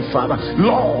us, my Father.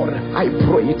 Lord, I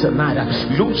pray tonight,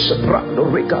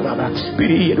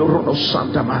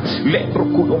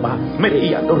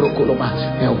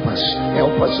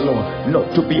 help us, Lord,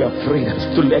 not to be afraid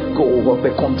to let go of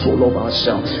the control of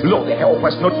ourselves. Lord, help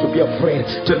us not to be afraid.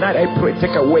 Tonight I pray,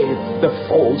 take away the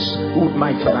falsehood,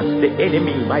 my Father, the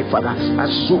enemy, my Father.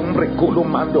 Assume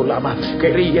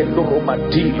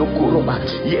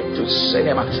yet to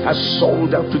cinema has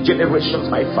sold out to generations,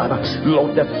 my Father.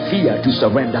 Lord, the fear to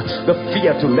surrender, the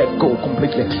fear to let go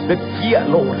completely, the fear,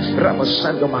 Lord,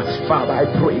 Ramasandoma. Father, I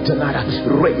pray tonight,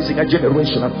 raising a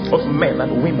generation of men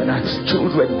and women,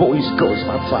 children, boys, girls,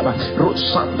 my Father,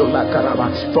 Rosandola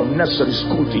Karaba, from nursery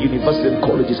school to university and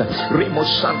colleges,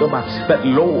 Remosandoma, that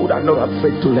Lord are not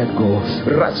afraid to let go.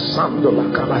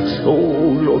 Rasandola Karaba,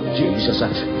 oh Lord Jesus,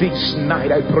 this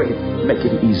night I pray, make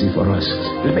it easy for us.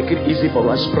 Make it easy for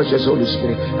us, precious Holy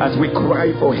Spirit, as we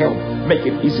cry for help. Make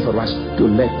it easy for us to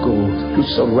let go, to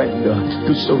surrender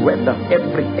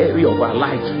every area of our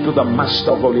life to the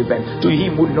Master of all events, to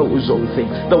Him who knows all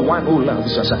things, the one who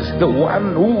loves us, the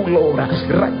one who, Lord,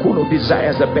 Rakuno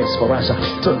desires the best for us.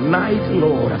 Tonight,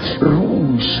 Lord,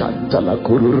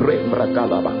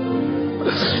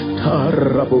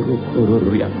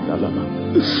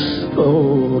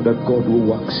 oh, the God who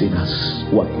works in us,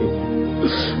 working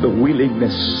the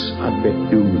willingness and the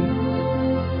doing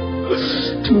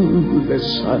to the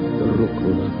Son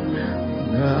Rukula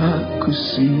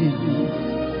Nakusi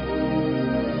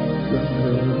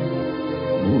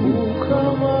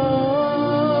Mukama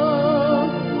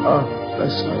the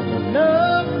Son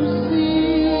Nakusi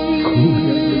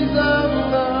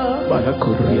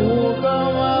Barakoria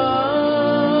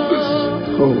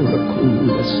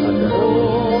Rakula Sana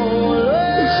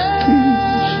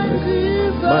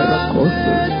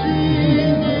Marakoto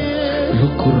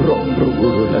Lukurombro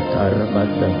la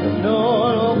Taramanda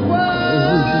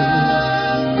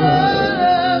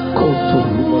Koto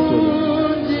Rumoto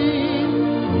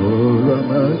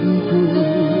Ramadu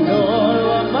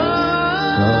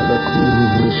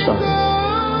Alakurusha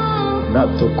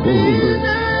Natokuru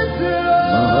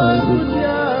Maru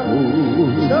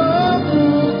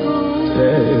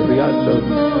Riando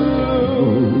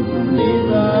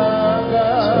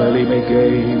him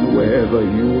again wherever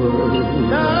you are.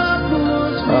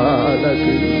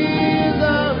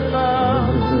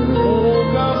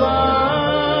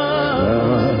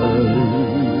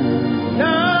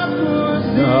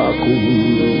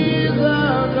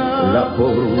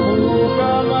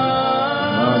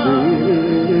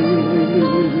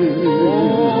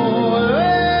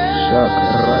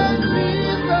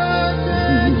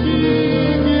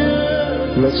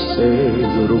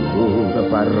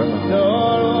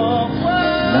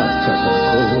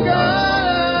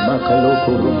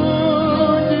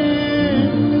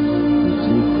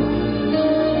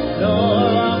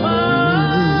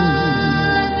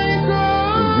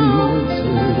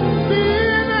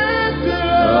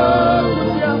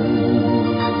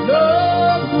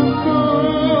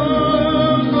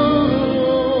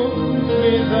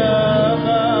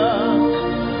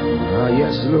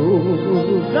 Yes,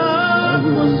 Lord, I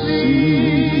will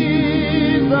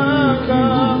see back. I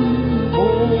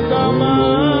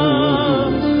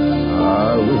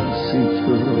will seek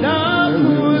you. I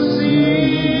will see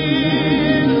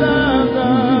back.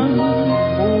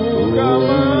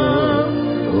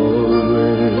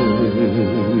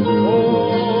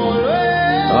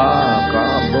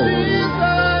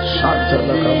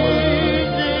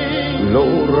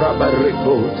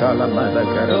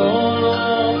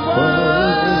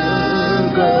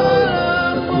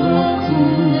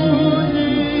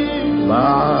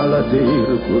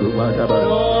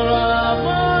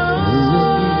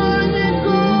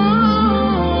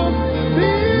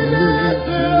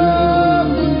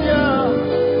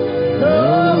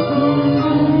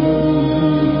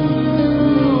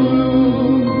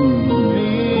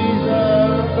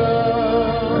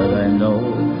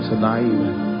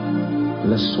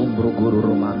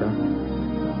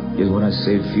 Just want to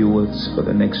say a few words for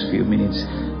the next few minutes.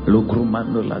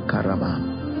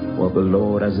 What the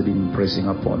Lord has been impressing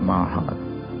upon my heart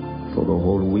for the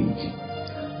whole week.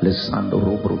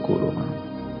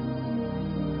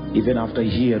 Even after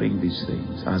hearing these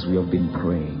things, as we have been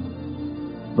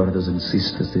praying, brothers and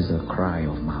sisters, this is a cry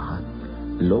of my heart.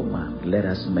 Lord, let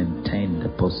us maintain the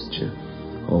posture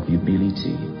of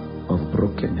humility, of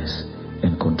brokenness,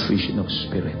 and contrition of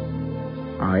spirit.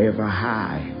 However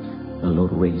high the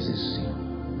Lord raises you,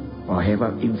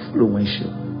 however influential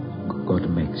God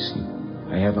makes you,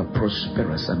 however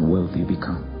prosperous and wealthy you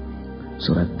become,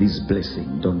 so that this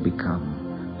blessing don't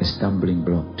become a stumbling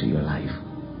block to your life.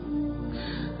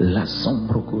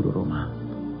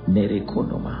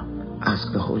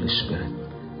 Ask the Holy Spirit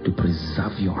to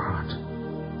preserve your heart.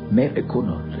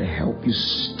 To help you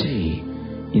stay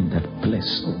in that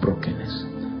place of brokenness.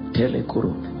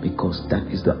 Because that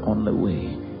is the only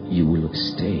way you will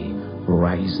stay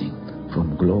rising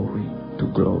from glory to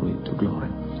glory to glory.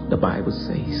 The Bible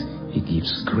says He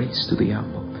gives grace to the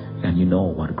humble. And you know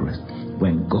what grace?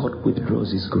 When God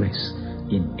withdraws His grace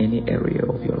in any area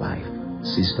of your life,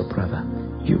 sister, brother,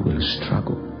 you will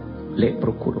struggle. Life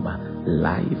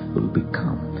will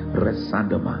become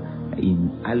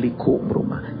in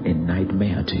a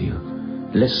nightmare to you.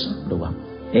 Listen,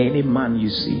 any man you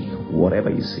see, whatever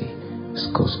you see, it's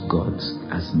because God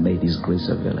has made His grace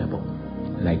available.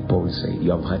 Like Paul said,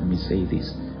 you have heard me say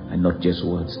this, and not just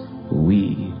words.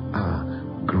 We are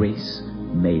grace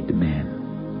made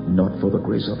men, not for the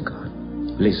grace of God.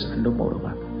 Listen, no more.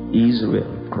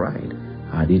 Israel cried,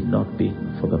 I did not bid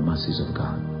for the mercies of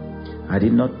God. I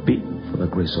did not bid for the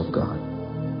grace of God.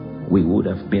 We would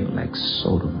have been like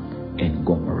Sodom and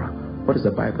Gomorrah. What is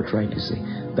the Bible trying to say?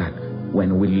 That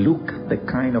when we look at the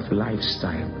kind of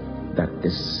lifestyle that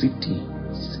the city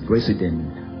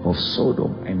resident of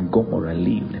Sodom and Gomorrah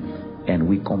lived, and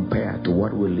we compare to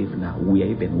what we live now, we are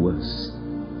even worse.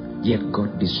 Yet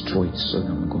God destroyed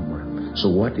Sodom and Gomorrah. So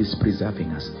what is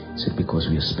preserving us? Is it because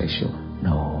we are special?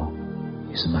 No,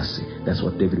 it's mercy. That's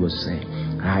what David was saying.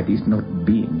 Had it not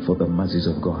been for the mercies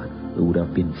of God, we would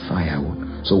have been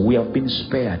firewood. So we have been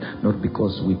spared, not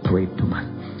because we prayed too much,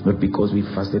 not because we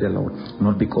fasted a lot,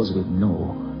 not because we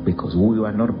know, because we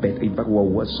were not better. In fact, we were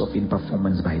worse off in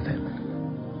performance by them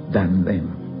than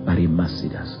them, but He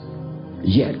mercied us.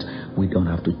 Yet we don't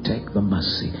have to take the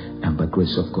mercy and the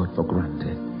grace of God for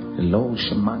granted.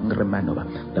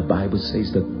 The Bible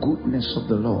says the goodness of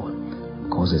the Lord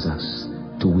causes us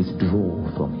to withdraw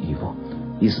from evil.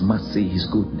 His mercy, His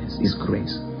goodness, His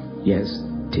grace, yes,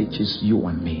 teaches you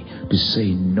and me to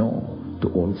say no to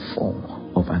all form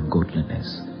of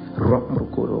ungodliness.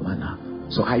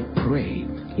 So I pray,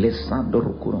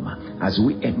 as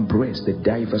we embrace the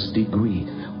diverse degree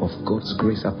of God's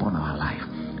grace upon our life,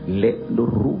 it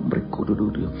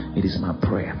is my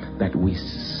prayer that we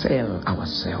sell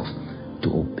ourselves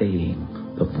to obeying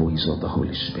the voice of the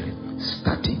Holy Spirit,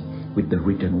 starting with the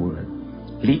written word.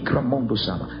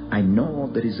 I know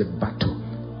there is a battle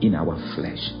in our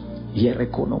flesh.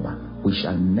 We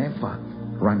shall never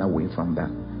run away from that.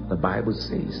 The Bible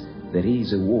says there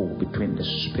is a war between the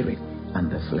spirit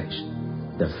and the flesh.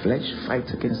 The flesh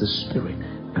fights against the spirit,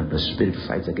 and the spirit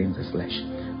fights against the flesh.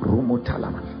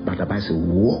 But the Bible says,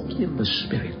 walk in the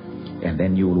spirit, and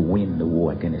then you will win the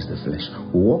war against the flesh.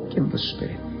 Walk in the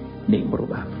spirit.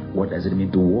 What does it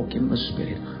mean to walk in the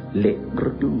spirit?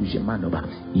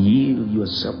 Yield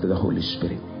yourself to the Holy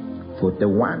Spirit. For the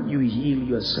one you yield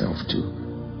yourself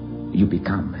to, you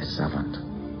become a servant.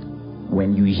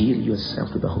 When you yield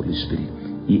yourself to the Holy Spirit,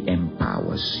 He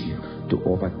empowers you to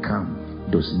overcome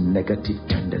those negative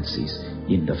tendencies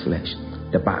in the flesh.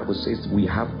 The Bible says we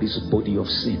have this body of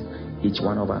sin, each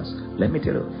one of us. Let me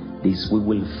tell you this, we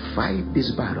will fight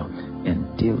this battle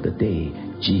until the day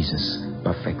Jesus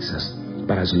perfects us.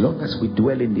 But as long as we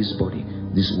dwell in this body,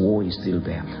 this war is still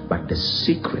there. But the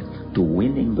secret to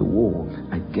winning the war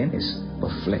against the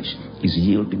flesh is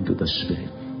yielding to the Spirit.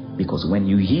 Because when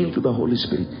you yield to the Holy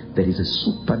Spirit, there is a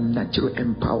supernatural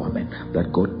empowerment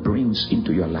that God brings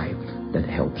into your life that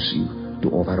helps you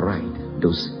to override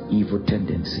those evil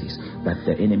tendencies that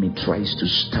the enemy tries to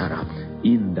stir up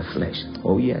in the flesh.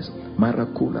 Oh yes,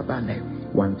 Marakula Bane.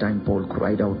 One time Paul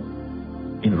cried out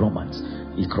in Romans.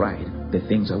 He cried, the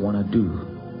things I want to do,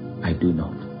 I do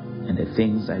not. And the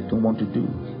things I don't want to do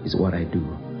is what I do.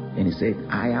 And he said,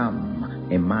 I am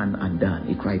a man undone.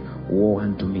 He cried, woe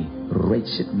unto me,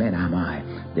 wretched man am I.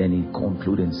 Then he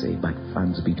concluded and said, but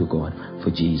thanks be to God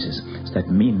for Jesus. So that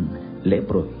means,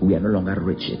 we are no longer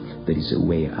wretched. There is a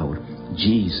way out.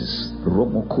 Jesus,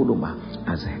 Romokuluma,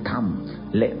 has come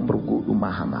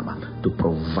to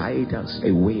provide us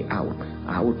a way out,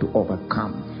 how to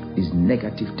overcome these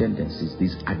negative tendencies,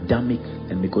 this Adamic,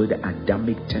 and we call it the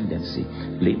Adamic tendency,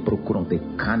 the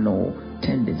carnal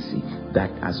tendency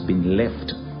that has been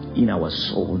left in our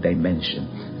soul dimension.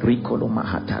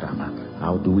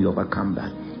 How do we overcome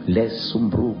that?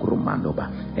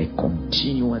 A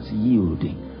continuous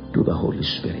yielding to the Holy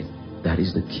Spirit. That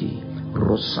is the key.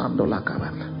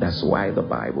 That's why the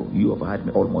Bible, you have heard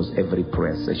me almost every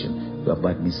prayer session, you have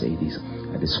heard me say this,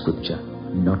 the scripture,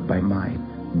 not by might,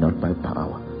 not by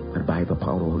power, but by the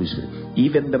power of the Holy Spirit.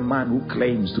 Even the man who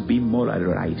claims to be morally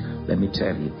right, let me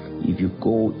tell you, if you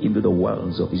go into the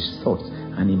worlds of his thoughts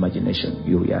and imagination,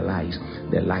 you realize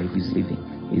the life he's living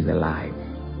is a lie.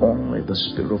 Only the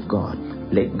Spirit of God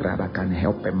can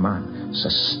help a man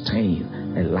sustain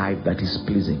a life that is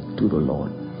pleasing to the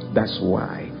Lord. That's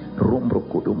why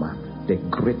the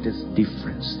greatest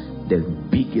difference, the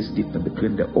biggest difference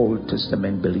between the Old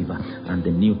Testament believer and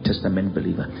the New Testament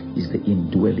believer is the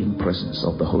indwelling presence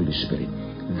of the Holy Spirit.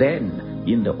 Then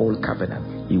in the Old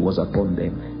Covenant, He was upon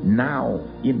them. Now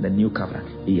in the New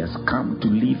Covenant, He has come to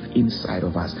live inside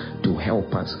of us to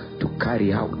help us to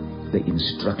carry out the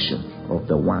instruction of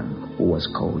the one who has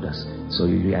called us. So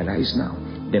you realize now,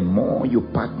 the more you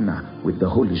partner with the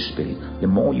Holy Spirit, the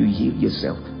more you yield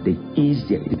yourself, the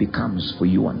easier it becomes for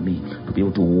you and me to be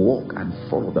able to walk and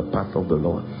follow the path of the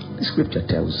Lord. The scripture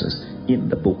tells us in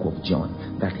the book of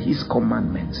John that His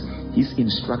commandments, His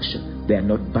instruction, they are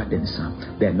not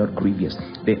burdensome, they are not grievous.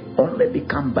 They only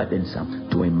become burdensome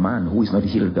to a man who is not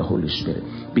healed with the Holy Spirit,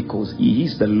 because He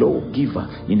is the lawgiver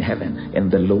in heaven and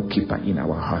the lawkeeper in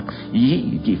our heart.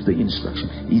 He gives the instruction.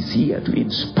 He's here to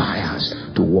inspire us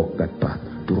to walk that path,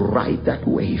 to ride that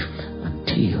wave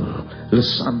until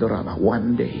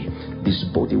one day this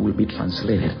body will be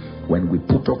translated. When we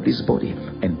put off this body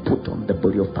and put on the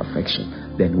body of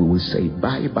perfection, then we will say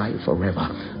bye-bye forever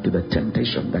to the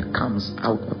temptation that comes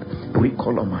out of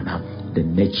the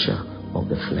nature of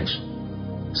the flesh.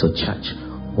 So church,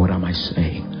 what am I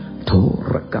saying?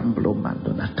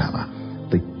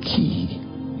 The key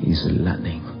is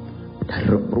learning.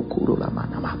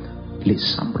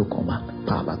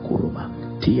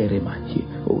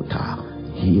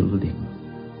 Yielding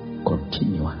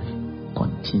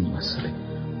continuously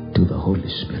to the Holy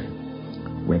Spirit.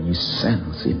 When you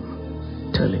sense Him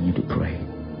telling you to pray,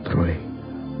 pray.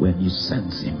 When you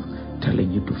sense Him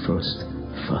telling you to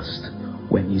fast.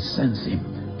 When you sense Him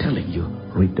telling you,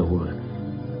 read the Word.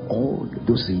 All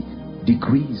those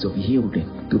degrees of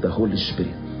yielding to the Holy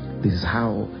Spirit. This is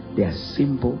how they are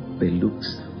simple, they look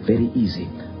very easy,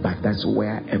 but that's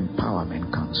where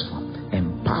empowerment comes from.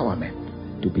 Empowerment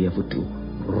to be able to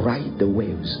ride the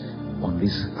waves on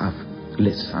this earth.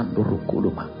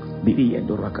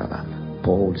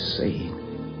 Paul saying,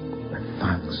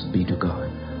 thanks be to God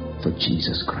for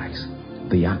Jesus Christ.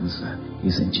 The answer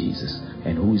is in Jesus.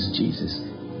 And who is Jesus?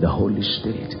 The Holy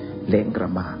Spirit.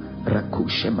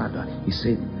 He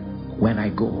said, when I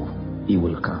go, He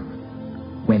will come.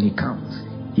 When he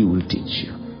comes, he will teach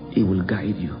you. He will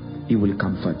guide you. He will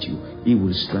comfort you. He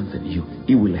will strengthen you.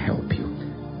 He will help you.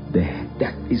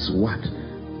 That is what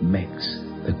makes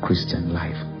the Christian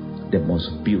life the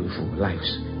most beautiful lives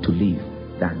to live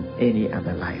than any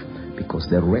other life, because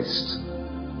the rest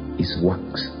is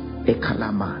works.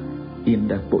 Ekalama, in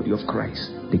the body of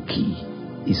Christ, the key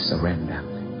is surrender,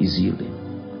 is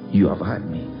yielding. You have heard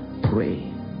me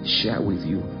pray, share with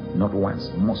you, not once,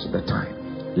 most of the time.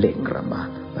 Lengrama,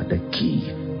 but the key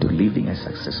to living a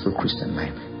successful Christian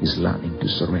life is learning to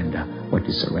surrender. What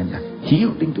is surrender?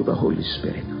 Yielding to the Holy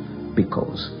Spirit,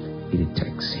 because it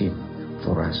takes Him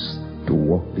for us to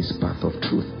walk this path of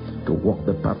truth, to walk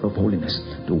the path of holiness,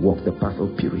 to walk the path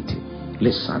of purity. It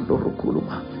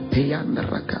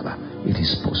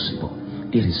is possible.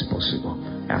 It is possible.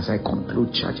 As I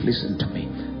conclude, church, listen to me.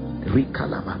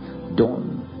 Rikalama,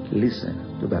 don't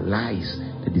listen to the lies,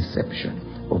 the deception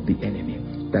of the enemy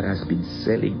that has been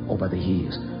selling over the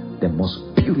years. The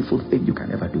most beautiful thing you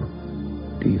can ever do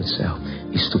to yourself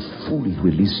is to fully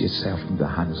release yourself in the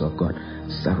hands of God.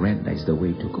 Surrender is the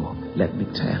way to go. Let me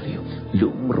tell you,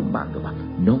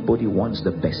 nobody wants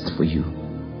the best for you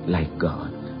like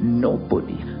God.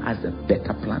 Nobody has a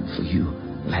better plan for you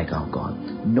like our God.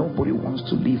 Nobody wants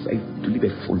to live a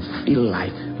fulfilled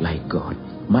life like God.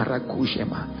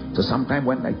 Marakushema. So sometimes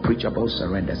when I preach about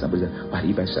surrender, somebody says, but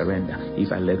if I surrender,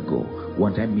 if I let go,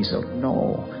 won't I miss out?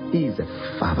 No. He is a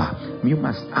Father. You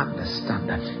must understand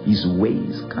that His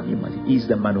ways, can you imagine? He is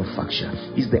the manufacturer.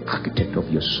 He is the architect of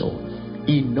your soul.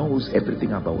 He knows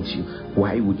everything about you.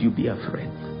 Why would you be afraid?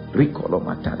 If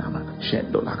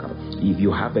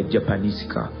you have a Japanese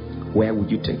car, where would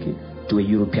you take it? To a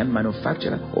European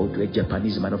manufacturer or to a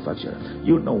Japanese manufacturer?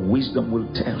 You know, wisdom will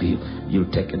tell you, you'll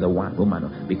take the one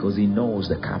woman, because he knows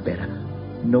the car better.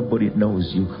 Nobody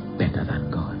knows you better than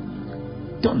God.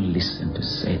 Don't listen to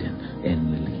Satan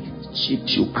and cheat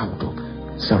you out of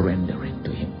surrendering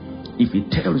to him. If he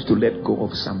tells you to let go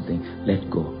of something, let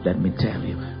go. Let me tell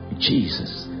you,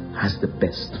 Jesus has the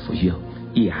best for you.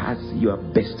 He has your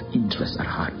best interest at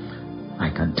heart. I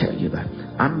can tell you that.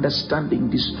 Understanding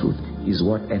this truth is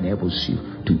what enables you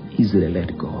to easily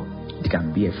let go. It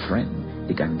can be a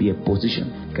friend, it can be a position,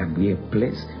 it can be a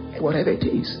place, whatever it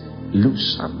is.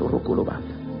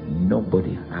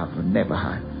 Nobody have never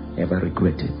had, ever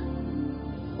regretted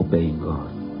obeying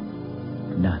God.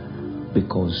 None.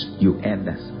 Because you end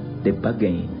us. The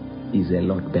bargain is a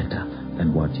lot better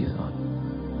than what you thought.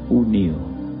 Who knew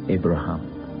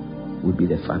Abraham would be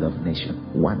the father of nation?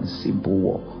 One simple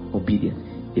walk, obedience.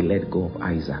 He let go of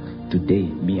Isaac. Today,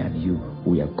 me and you,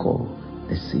 we are called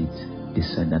the seed,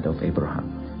 descendant of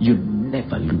Abraham. You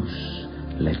never lose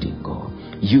letting go.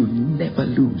 You never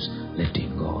lose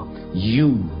letting go.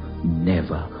 You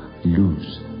never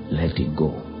lose letting go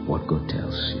what God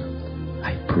tells you.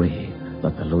 I pray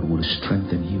that the Lord will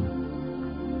strengthen you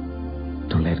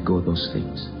to let go of those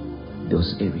things,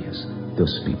 those areas,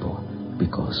 those people,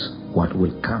 because what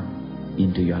will come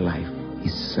into your life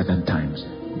is 7 times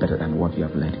better than what you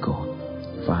have let go.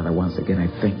 Father, once again, I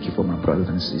thank you for my brothers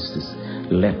and sisters.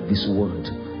 Let this word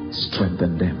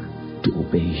strengthen them to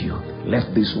obey you.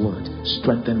 Let this word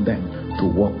strengthen them to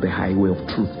walk the highway of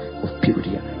truth, of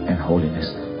purity and holiness.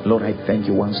 Lord, I thank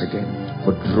you once again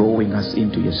for drawing us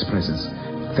into your presence.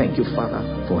 Thank you, Father,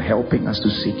 for helping us to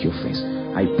seek your face.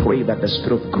 I pray that the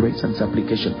spirit of grace and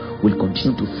supplication will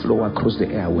continue to flow across the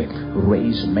airway.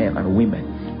 Raise men and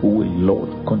women who will,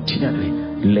 Lord, continually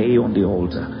lay on the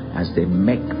altar as they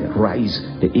rise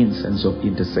the incense of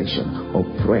intercession, of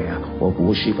prayer, of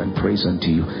worship and praise unto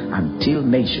you, until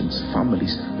nations,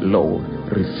 families, Lord,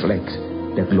 reflect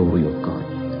the glory of God.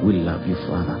 We love you,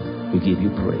 Father. We give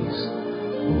you praise.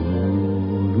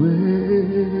 Always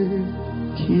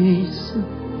kiss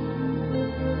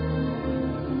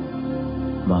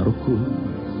Marco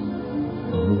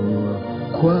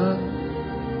kwa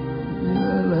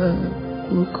nala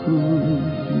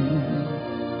okuri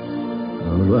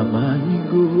olwa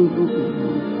manigo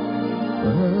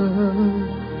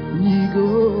nigo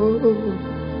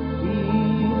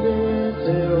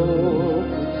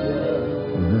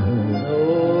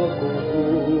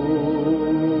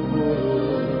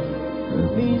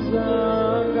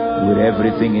with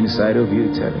everything inside of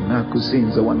you, tell him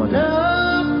nakusinza one more time.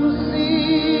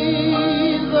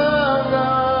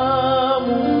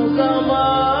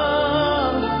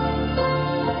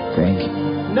 Thank you.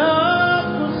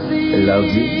 I love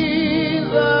you.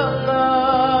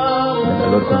 May the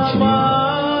Lord continue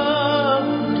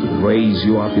to raise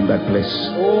you up in that place.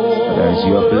 That as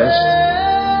you are blessed,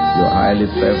 you are highly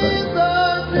favored,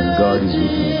 and God is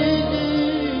with you.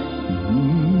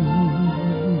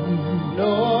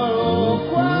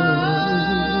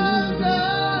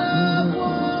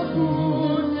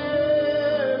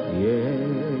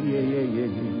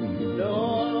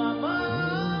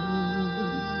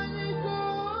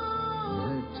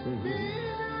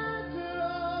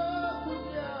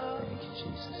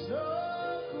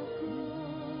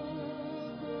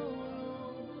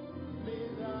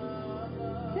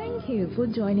 Thank you for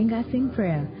joining us in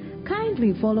prayer.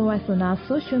 Kindly follow us on our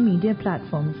social media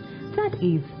platforms. That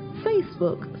is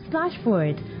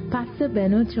Facebook/forward Pastor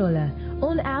Ben Ochola,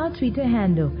 on our Twitter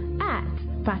handle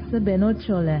 @Pastor Ben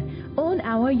Ochola, on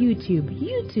our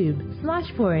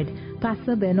YouTube/forward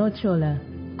Pastor Ben Ochola.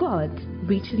 God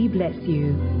richly bless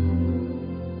you.